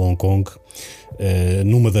 Hong Kong,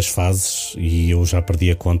 numa das fases, e eu já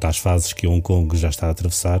perdi a conta às fases que Hong Kong já está a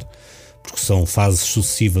atravessar, porque são fases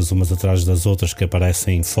sucessivas umas atrás das outras que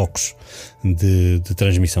aparecem focos de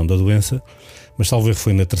transmissão da doença, mas salvo erro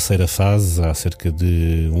foi na terceira fase, há cerca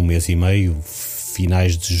de 1 mês e meio,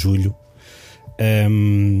 finais de julho.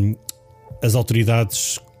 As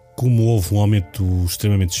autoridades, como houve um aumento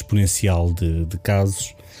extremamente exponencial de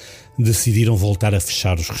casos, decidiram voltar a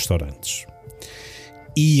fechar os restaurantes.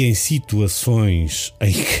 E em situações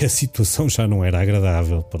em que a situação já não era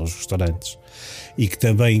agradável para os restaurantes e que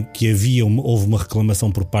também houve uma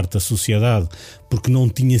reclamação por parte da sociedade porque não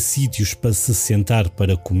tinha sítios para se sentar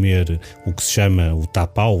para comer o que se chama o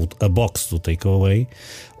tapau, a box do takeaway,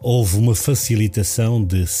 houve uma facilitação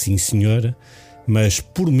de, sim senhora, mas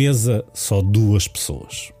por mesa só 2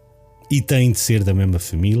 pessoas. E têm de ser da mesma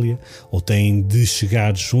família ou têm de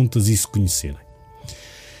chegar juntas e se conhecerem.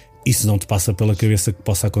 Isso não te passa pela cabeça que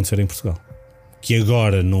possa acontecer em Portugal? Que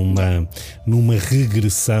agora, numa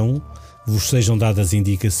regressão, vos sejam dadas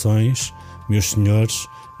indicações, meus senhores,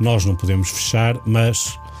 nós não podemos fechar,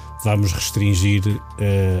 mas vamos restringir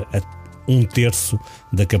a 1/3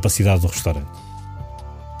 da capacidade do restaurante.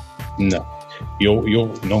 Não,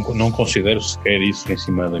 eu não considero sequer isso em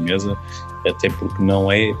cima da mesa, até porque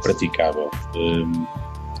não é praticável.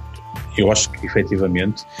 Eu acho que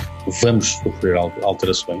efetivamente vamos sofrer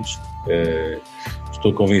alterações.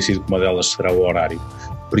 Estou convencido que uma delas será o horário,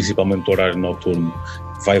 principalmente o horário noturno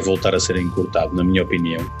vai voltar a ser encurtado, na minha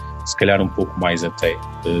opinião, se calhar um pouco mais até.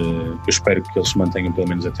 Eu espero que eles se mantenham pelo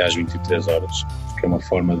menos até às 23 horas, que é uma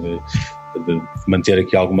forma de manter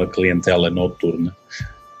aqui alguma clientela noturna,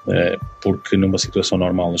 porque numa situação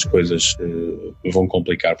normal as coisas vão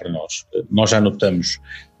complicar para nós. Nós já notamos,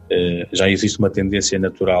 já existe uma tendência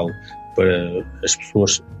natural para as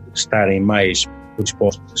pessoas estarem mais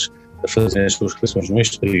dispostas a fazer as suas refeições no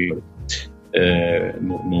exterior,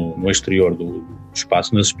 no exterior do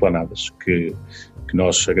espaço, nas esplanadas, que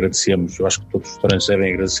nós agradecemos. Eu acho que todos os restaurantes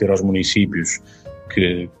devem agradecer aos municípios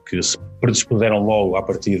que se predispuseram logo à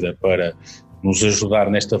partida para nos ajudar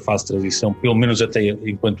nesta fase de transição, pelo menos até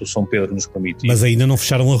enquanto o São Pedro nos permite. Mas ainda não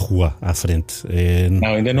fecharam a rua à frente?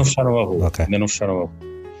 Não, ainda não fecharam a rua. Okay. Ainda não fecharam a rua.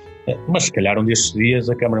 Mas se calhar um destes dias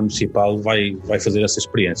a Câmara Municipal vai fazer essa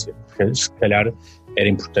experiência. Se calhar era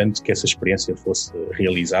importante que essa experiência fosse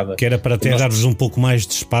realizada. Que era para até dar-vos um pouco mais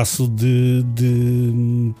de espaço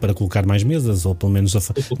para colocar mais mesas, ou pelo menos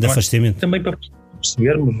de afastamento. Também para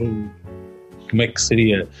percebermos como é que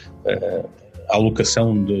seria a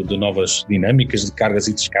alocação de novas dinâmicas, de cargas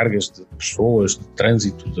e descargas de pessoas, de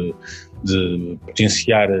trânsito, de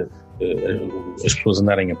potenciar as pessoas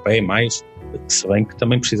andarem a pé mais, se bem que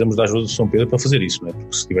também precisamos da ajuda de São Pedro para fazer isso, não é?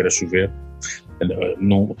 Porque se estiver a chover,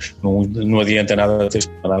 não adianta nada ter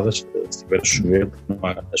esplanadas, se estiver a chover, porque não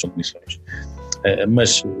há as condições.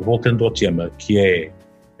 Mas voltando ao tema, que é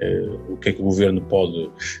o que é que o Governo pode...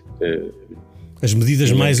 As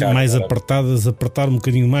medidas mais apertadas, apertar um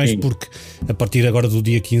bocadinho mais, sim. Porque a partir agora do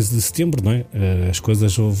dia 15 de setembro, não é? As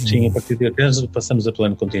coisas... Sim, a partir do dia 15 passamos a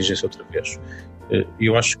plano de contingência outra vez.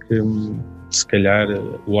 Eu acho que, se calhar,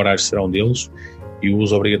 o horário será um deles e o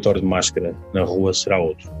uso obrigatório de máscara na rua será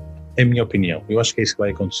outro. É a minha opinião. Eu acho que é isso que vai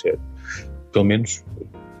acontecer. Pelo menos,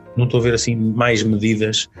 não estou a ver assim mais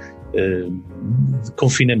medidas de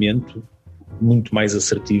confinamento muito mais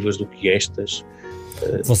assertivas do que estas.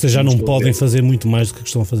 Vocês já não podem fazer muito mais do que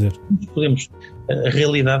estão a fazer. Podemos. A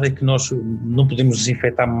realidade é que nós não podemos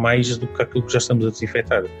desinfetar mais do que aquilo que já estamos a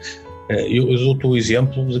desinfetar. Eu dou-te o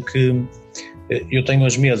exemplo de que eu tenho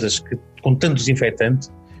as mesas que, com tanto desinfetante,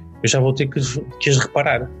 eu já vou ter que as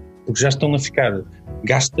reparar, porque já estão a ficar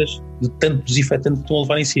gastas de tanto desinfetante que estão a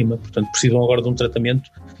levar em cima. Portanto, precisam agora de um tratamento.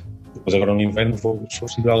 Depois agora no inverno vou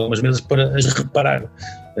substituir algumas mesas para as reparar.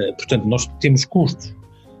 Portanto, nós temos custos.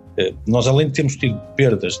 Nós, além de termos tido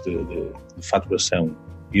perdas de faturação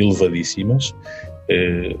elevadíssimas,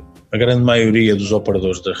 a grande maioria dos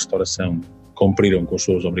operadores da restauração cumpriram com as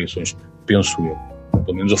suas obrigações, penso eu.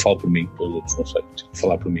 Pelo menos eu falo por mim, pelos outros não sei, tenho que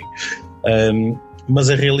falar por mim. Mas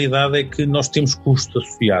a realidade é que nós temos custos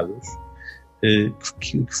associados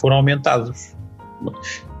que foram aumentados.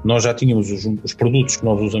 Nós já tínhamos os produtos que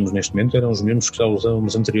nós usamos neste momento eram os mesmos que já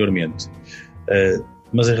usávamos anteriormente,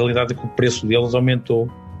 mas a realidade é que o preço deles aumentou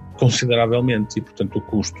consideravelmente e, portanto, o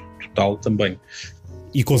custo total também.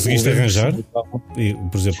 E conseguiste arranjar,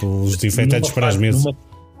 por exemplo, os desinfetantes para as mesas?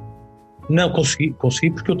 Não, consegui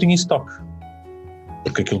porque eu tinha em estoque.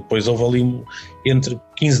 Porque aquilo depois houve ali, entre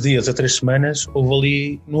 15 dias a 3 semanas,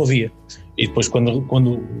 não havia. E depois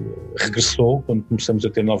quando regressou, quando começamos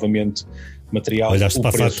a ter novamente material... Olhaste para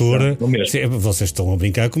a fatura, vocês estão a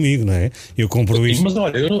brincar comigo, não é? Eu compro isto... Mas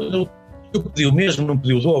olha, eu pedi o mesmo, não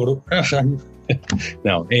pedi o dobro.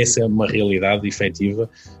 Não, essa é uma realidade efetiva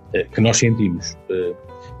que nós sentimos.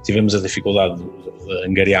 Tivemos a dificuldade de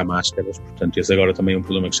angariar máscaras, portanto esse agora também é um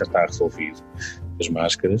problema que já está resolvido, as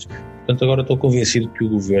máscaras. Portanto agora estou convencido que o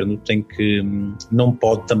Governo não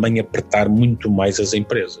pode também apertar muito mais as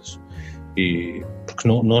empresas, porque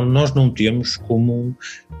nós não temos como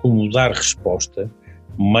dar resposta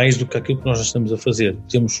mais do que aquilo que nós já estamos a fazer.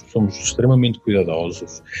 Somos extremamente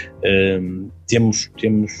cuidadosos, temos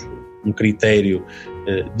um critério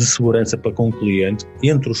de segurança para com o cliente,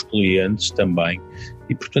 entre os clientes também,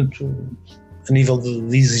 e portanto a nível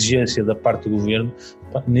de exigência da parte do Governo,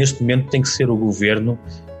 neste momento tem que ser o Governo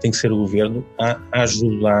a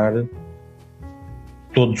ajudar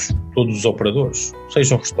todos os operadores,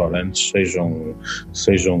 sejam restaurantes,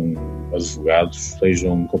 sejam advogados,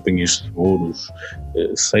 sejam companhias de seguros,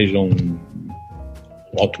 sejam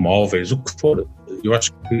automóveis, o que for. Eu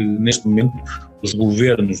acho que neste momento os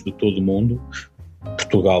governos de todo o mundo,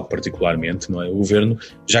 Portugal particularmente, não é? O governo,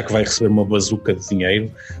 já que vai receber uma bazuca de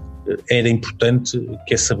dinheiro, era importante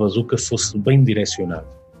que essa bazuca fosse bem direcionada.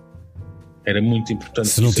 Era muito importante.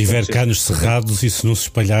 Se não tiver canos cerrados e se não se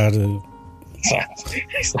espalhar.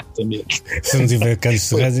 Exatamente. Se não tiver canos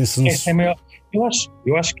cerrados e se não se...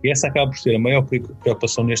 Eu acho que essa acaba por ser a maior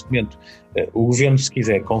preocupação neste momento. O governo, se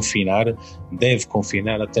quiser confinar, deve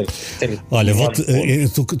confinar até Olha,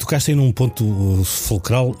 tu tocaste aí num ponto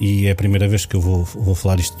fulcral e é a primeira vez que eu vou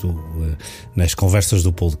falar isto nas conversas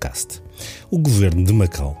do podcast. O governo de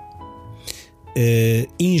Macau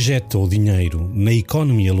injetou dinheiro na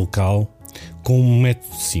economia local com um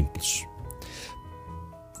método simples.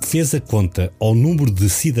 Fez a conta ao número de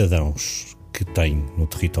cidadãos que tem no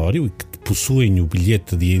território e que possuem o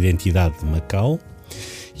bilhete de identidade de Macau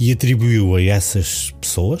e atribuiu a essas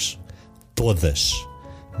pessoas, todas,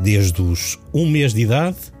 desde os 1 mês de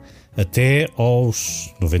idade até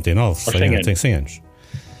aos 99, 100 anos.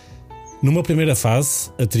 Numa primeira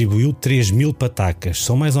fase, atribuiu 3.000 patacas,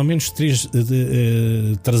 são mais ou menos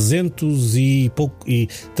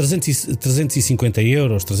 350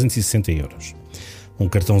 euros, 360 euros. Um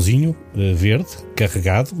cartãozinho verde,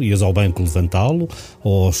 carregado, ias ao banco levantá-lo,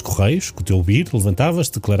 ou aos correios, com o teu BIR, levantavas,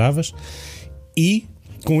 declaravas, e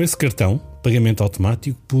com esse cartão, pagamento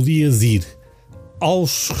automático, podias ir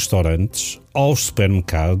aos restaurantes, aos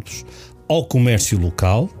supermercados, ao comércio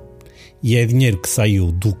local, e é dinheiro que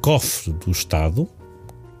saiu do cofre do Estado,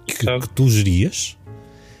 que tu gerias,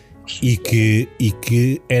 e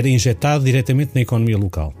que era injetado diretamente na economia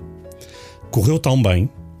local. Correu tão bem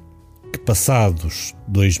que, passados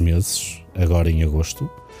 2 meses, agora em agosto,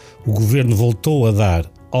 o governo voltou a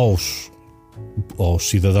dar aos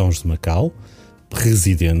cidadãos de Macau,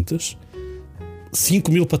 residentes,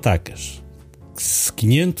 5.000 patacas,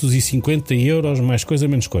 550 euros, mais coisa,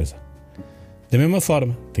 menos coisa. Da mesma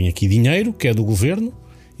forma, tem aqui dinheiro que é do governo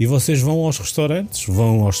e vocês vão aos restaurantes,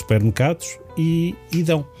 vão aos supermercados e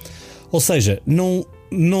dão. Ou seja, não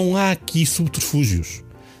há aqui subterfúgios.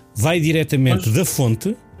 Vai diretamente da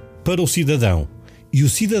fonte para o cidadão, e o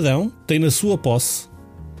cidadão tem na sua posse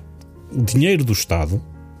o dinheiro do Estado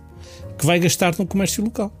que vai gastar no comércio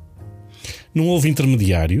local. Não houve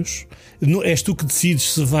intermediários. És tu que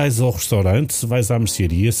decides se vais ao restaurante, se vais à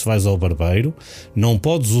mercearia, se vais ao barbeiro. Não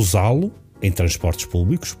podes usá-lo em transportes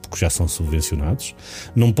públicos, porque já são subvencionados.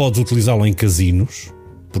 Não podes utilizá-lo em casinos,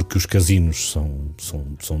 porque os casinos são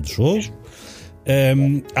de jogo.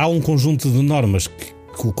 Há um conjunto de normas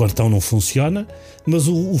que o cartão não funciona, mas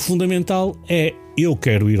o fundamental é: eu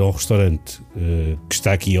quero ir ao restaurante que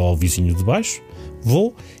está aqui ao vizinho de baixo,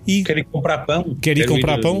 vou e quero ir comprar pão,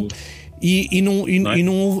 e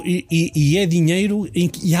é dinheiro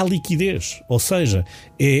e há liquidez. Ou seja,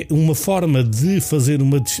 é uma forma de fazer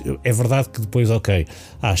uma... É verdade que depois, há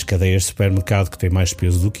as cadeias de supermercado que têm mais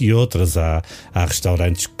peso do que outras, há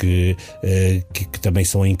restaurantes que também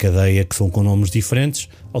são em cadeia, que são com nomes diferentes,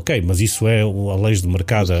 mas isso é a lei do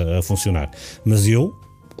mercado a funcionar. Mas eu,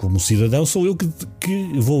 como cidadão, sou eu que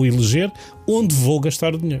vou eleger onde vou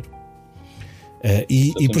gastar o dinheiro.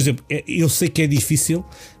 E, por exemplo, eu sei que é difícil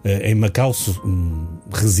em Macau,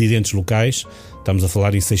 residentes locais, estamos a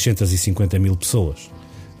falar em 650 mil pessoas,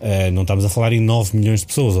 não estamos a falar em 9 milhões de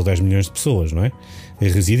pessoas ou 10 milhões de pessoas, não é?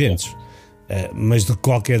 Residentes. Mas de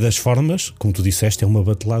qualquer das formas, como tu disseste, é uma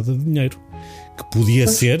batelada de dinheiro que podia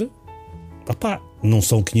ser, não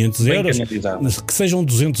são 500 euros, mas que sejam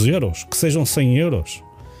 200 euros, que sejam 100 euros.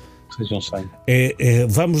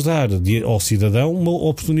 Vamos dar ao cidadão uma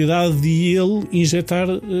oportunidade de ele injetar.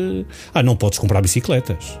 Não podes comprar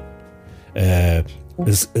bicicletas.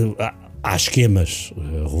 Há esquemas,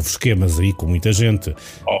 houve esquemas aí com muita gente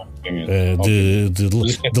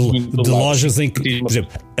de lojas em que, por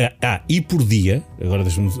exemplo, e por dia, agora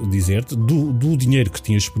deixa-me dizer-te, do dinheiro que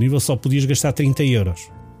tinhas disponível só podias gastar 30 euros.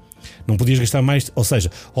 Não podias gastar mais, ou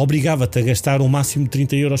seja, obrigava-te a gastar o máximo de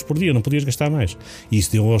 30 euros por dia, não podias gastar mais. E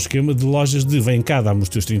isso deu ao esquema de lojas de: vem cá, dá-me os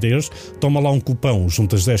teus 30 euros, toma lá um cupão,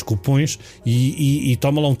 juntas 10 cupões e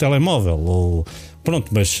toma lá um telemóvel.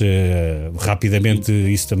 Pronto, mas rapidamente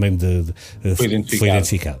isso também foi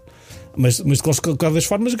identificado. Mas de qualquer das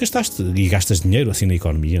formas gastaste e gastas dinheiro assim na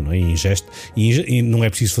economia, não é? E não é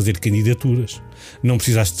preciso fazer candidaturas. Não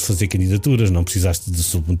precisaste de fazer candidaturas, não precisaste de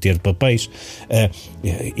submeter papéis.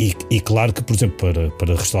 E claro que, por exemplo,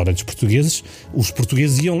 para restaurantes portugueses, os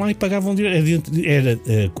portugueses iam lá e pagavam.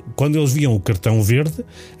 Quando eles viam o cartão verde,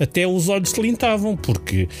 até os olhos se lintavam,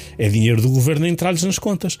 porque é dinheiro do governo a entrar-lhes nas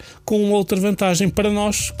contas, com uma outra vantagem para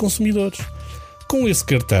nós, consumidores. Com esse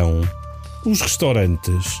cartão, os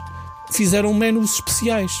restaurantes fizeram menus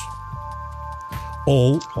especiais.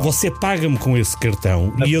 Ou você paga-me com esse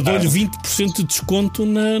cartão e eu dou-lhe 20% de desconto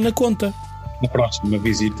na conta. Na próxima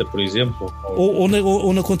visita, por exemplo.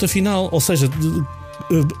 Ou na conta final. Ou seja,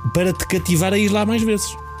 para te cativar a ir lá mais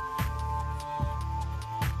vezes.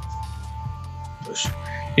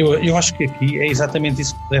 Eu acho que aqui é exatamente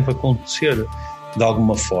isso que deve acontecer. De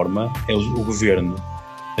alguma forma, é o governo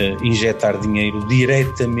injetar dinheiro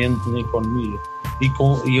diretamente na economia.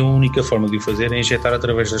 E a única forma de o fazer é injetar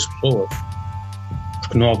através das pessoas.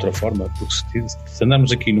 Porque não há outra forma. Porque se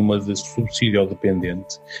andarmos aqui numa de subsídio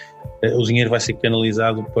dependente, o dinheiro vai ser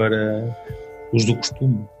canalizado para os do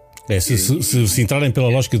costume. Se entrarem pela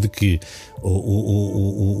lógica de que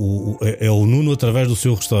é o Nuno, através do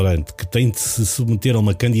seu restaurante, que tem de se submeter a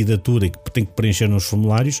uma candidatura e que tem que preencher nos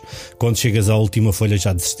formulários, quando chegas à última folha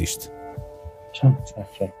já desististe. Já.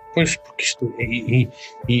 Pois, porque isto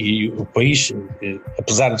e o país,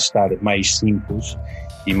 apesar de estar mais simples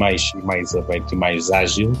e mais aberto e mais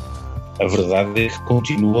ágil, a verdade é que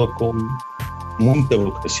continua com muita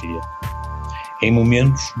burocracia. Em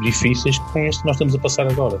momentos difíceis que é este que nós estamos a passar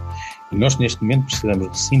agora. E nós neste momento precisamos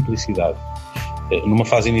de simplicidade. Numa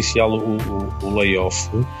fase inicial o layoff,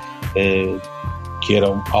 que era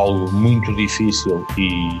algo muito difícil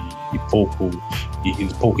e de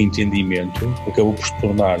pouco entendimento, acabou por se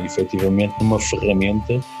tornar efetivamente uma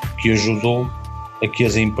ferramenta que ajudou a que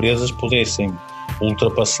as empresas pudessem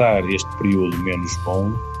ultrapassar este período menos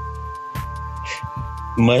bom,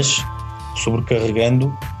 mas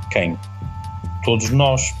sobrecarregando quem? Todos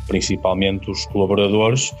nós, principalmente os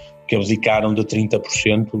colaboradores que abdicaram de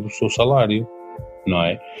 30% do seu salário, não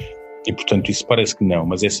é? E portanto isso parece que não,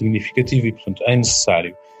 mas é significativo e portanto é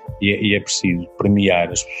necessário e é preciso premiar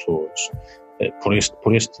as pessoas por este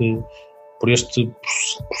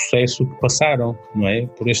processo que passaram, não é?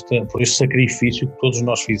 Por este sacrifício que todos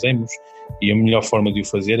nós fizemos, e a melhor forma de o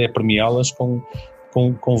fazer é premiá-las com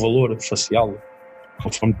valor facial,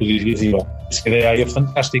 conforme tu dizias, essa ideia é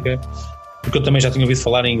fantástica. Porque eu também já tinha ouvido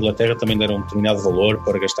falar em Inglaterra, também deram um determinado valor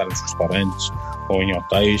para gastar nos restaurantes ou em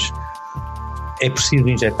hotéis. É preciso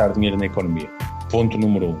injetar dinheiro na economia. Ponto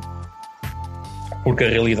número 1. Porque a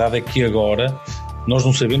realidade é que agora nós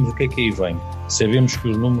não sabemos o que é que aí vem. Sabemos que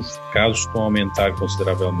os números de casos estão a aumentar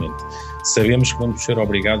consideravelmente. Sabemos que vamos ser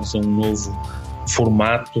obrigados a um novo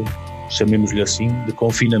formato, chamemos-lhe assim, de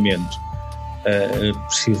confinamento.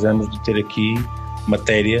 Precisamos de ter aqui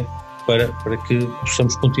matéria para que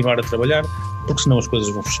possamos continuar a trabalhar, porque senão as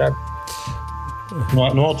coisas vão fechar. Não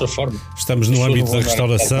há outra forma. Estamos no âmbito da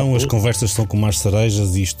restauração, as conversas são como as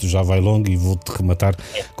cerejas e isto já vai longo, e vou-te rematar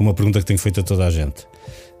com uma pergunta que tenho feito a toda a gente.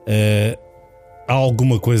 Há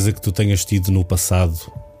alguma coisa que tu tenhas tido no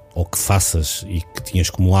passado, ou que faças e que tinhas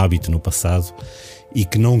como hábito no passado, e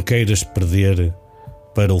que não queiras perder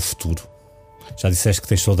para o futuro? Já disseste que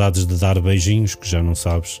tens saudades de dar beijinhos, que já não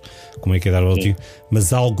sabes como é que é dar beijinho,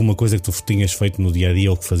 mas há alguma coisa que tu tinhas feito no dia-a-dia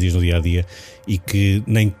ou que fazias no dia-a-dia e que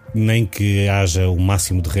nem que haja o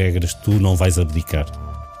máximo de regras tu não vais abdicar?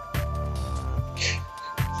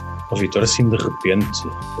 Vítor, assim de repente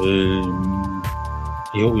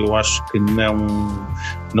eu acho que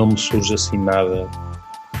não me surge assim nada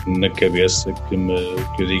na cabeça que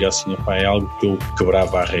eu diga assim, é algo que eu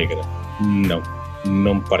quebrava a regra.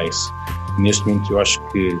 Não me parece. Neste momento eu acho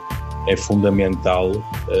que é fundamental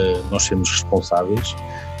nós sermos responsáveis,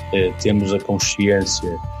 termos a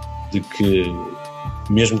consciência de que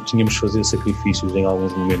mesmo que tenhamos de fazer sacrifícios em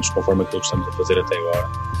alguns momentos, conforme aquilo que estamos a fazer até agora,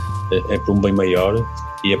 é para um bem maior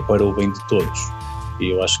e é para o bem de todos.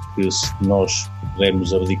 E eu acho que se nós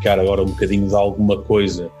pudermos abdicar agora um bocadinho de alguma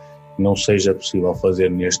coisa que não seja possível fazer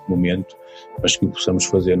neste momento, mas que o possamos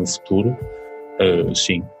fazer no futuro,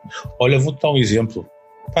 sim. Olha, vou-te dar um exemplo.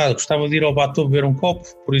 Gostava de ir ao Batô beber um copo,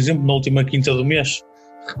 por exemplo, na última quinta do mês,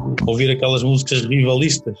 ouvir aquelas músicas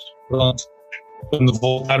rivalistas. Pronto. Quando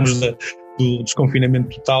voltarmos do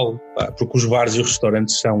desconfinamento total, porque os bares e os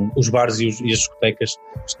restaurantes os bares e as discotecas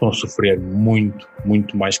estão a sofrer muito,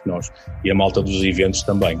 muito mais que nós, e a malta dos eventos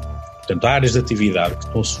também. Portanto, há áreas de atividade que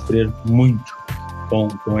estão a sofrer muito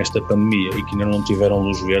com esta pandemia e que ainda não tiveram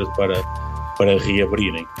luz verde para para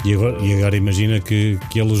reabrirem. E agora imagina que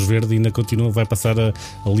a luz verde ainda continua, vai passar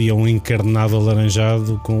ali a um encarnado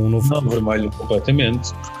alaranjado com um novo... Não, vermelho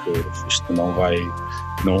completamente, porque isto não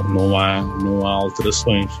há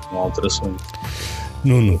alterações.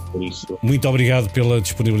 Nuno, muito obrigado pela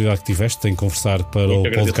disponibilidade que tiveste em conversar para o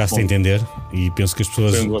podcast Entender, e penso que as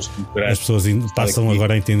pessoas passam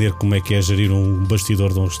agora a entender como é que é gerir um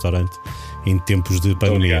bastidor de um restaurante em tempos de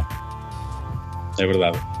pandemia. É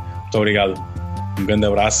verdade. Muito obrigado. Um grande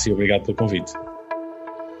abraço e obrigado pelo convite.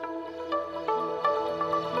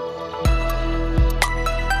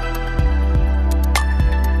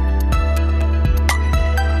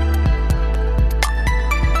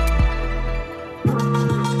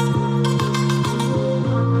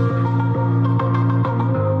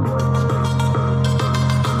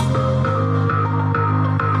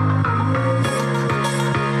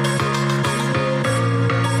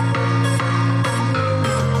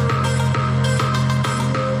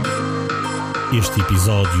 Este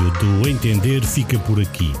episódio do Entender fica por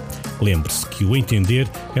aqui. Lembre-se que o Entender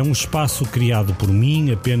é um espaço criado por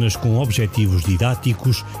mim apenas com objetivos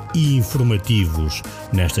didáticos e informativos.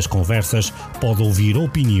 Nestas conversas pode ouvir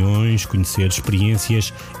opiniões, conhecer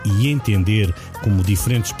experiências e entender como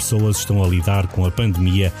diferentes pessoas estão a lidar com a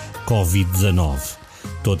pandemia Covid-19.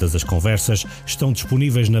 Todas as conversas estão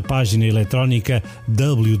disponíveis na página eletrónica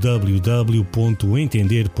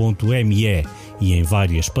www.entender.me e em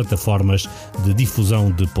várias plataformas de difusão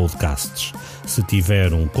de podcasts. Se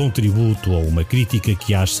tiver um contributo ou uma crítica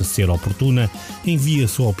que ache ser oportuna, envie a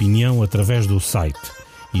sua opinião através do site.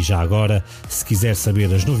 E já agora, se quiser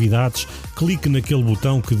saber as novidades, clique naquele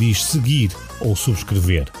botão que diz seguir ou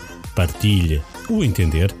subscrever. Partilhe o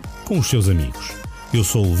Entender com os seus amigos. Eu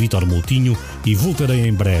sou o Vítor Moutinho e voltarei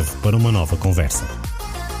em breve para uma nova conversa.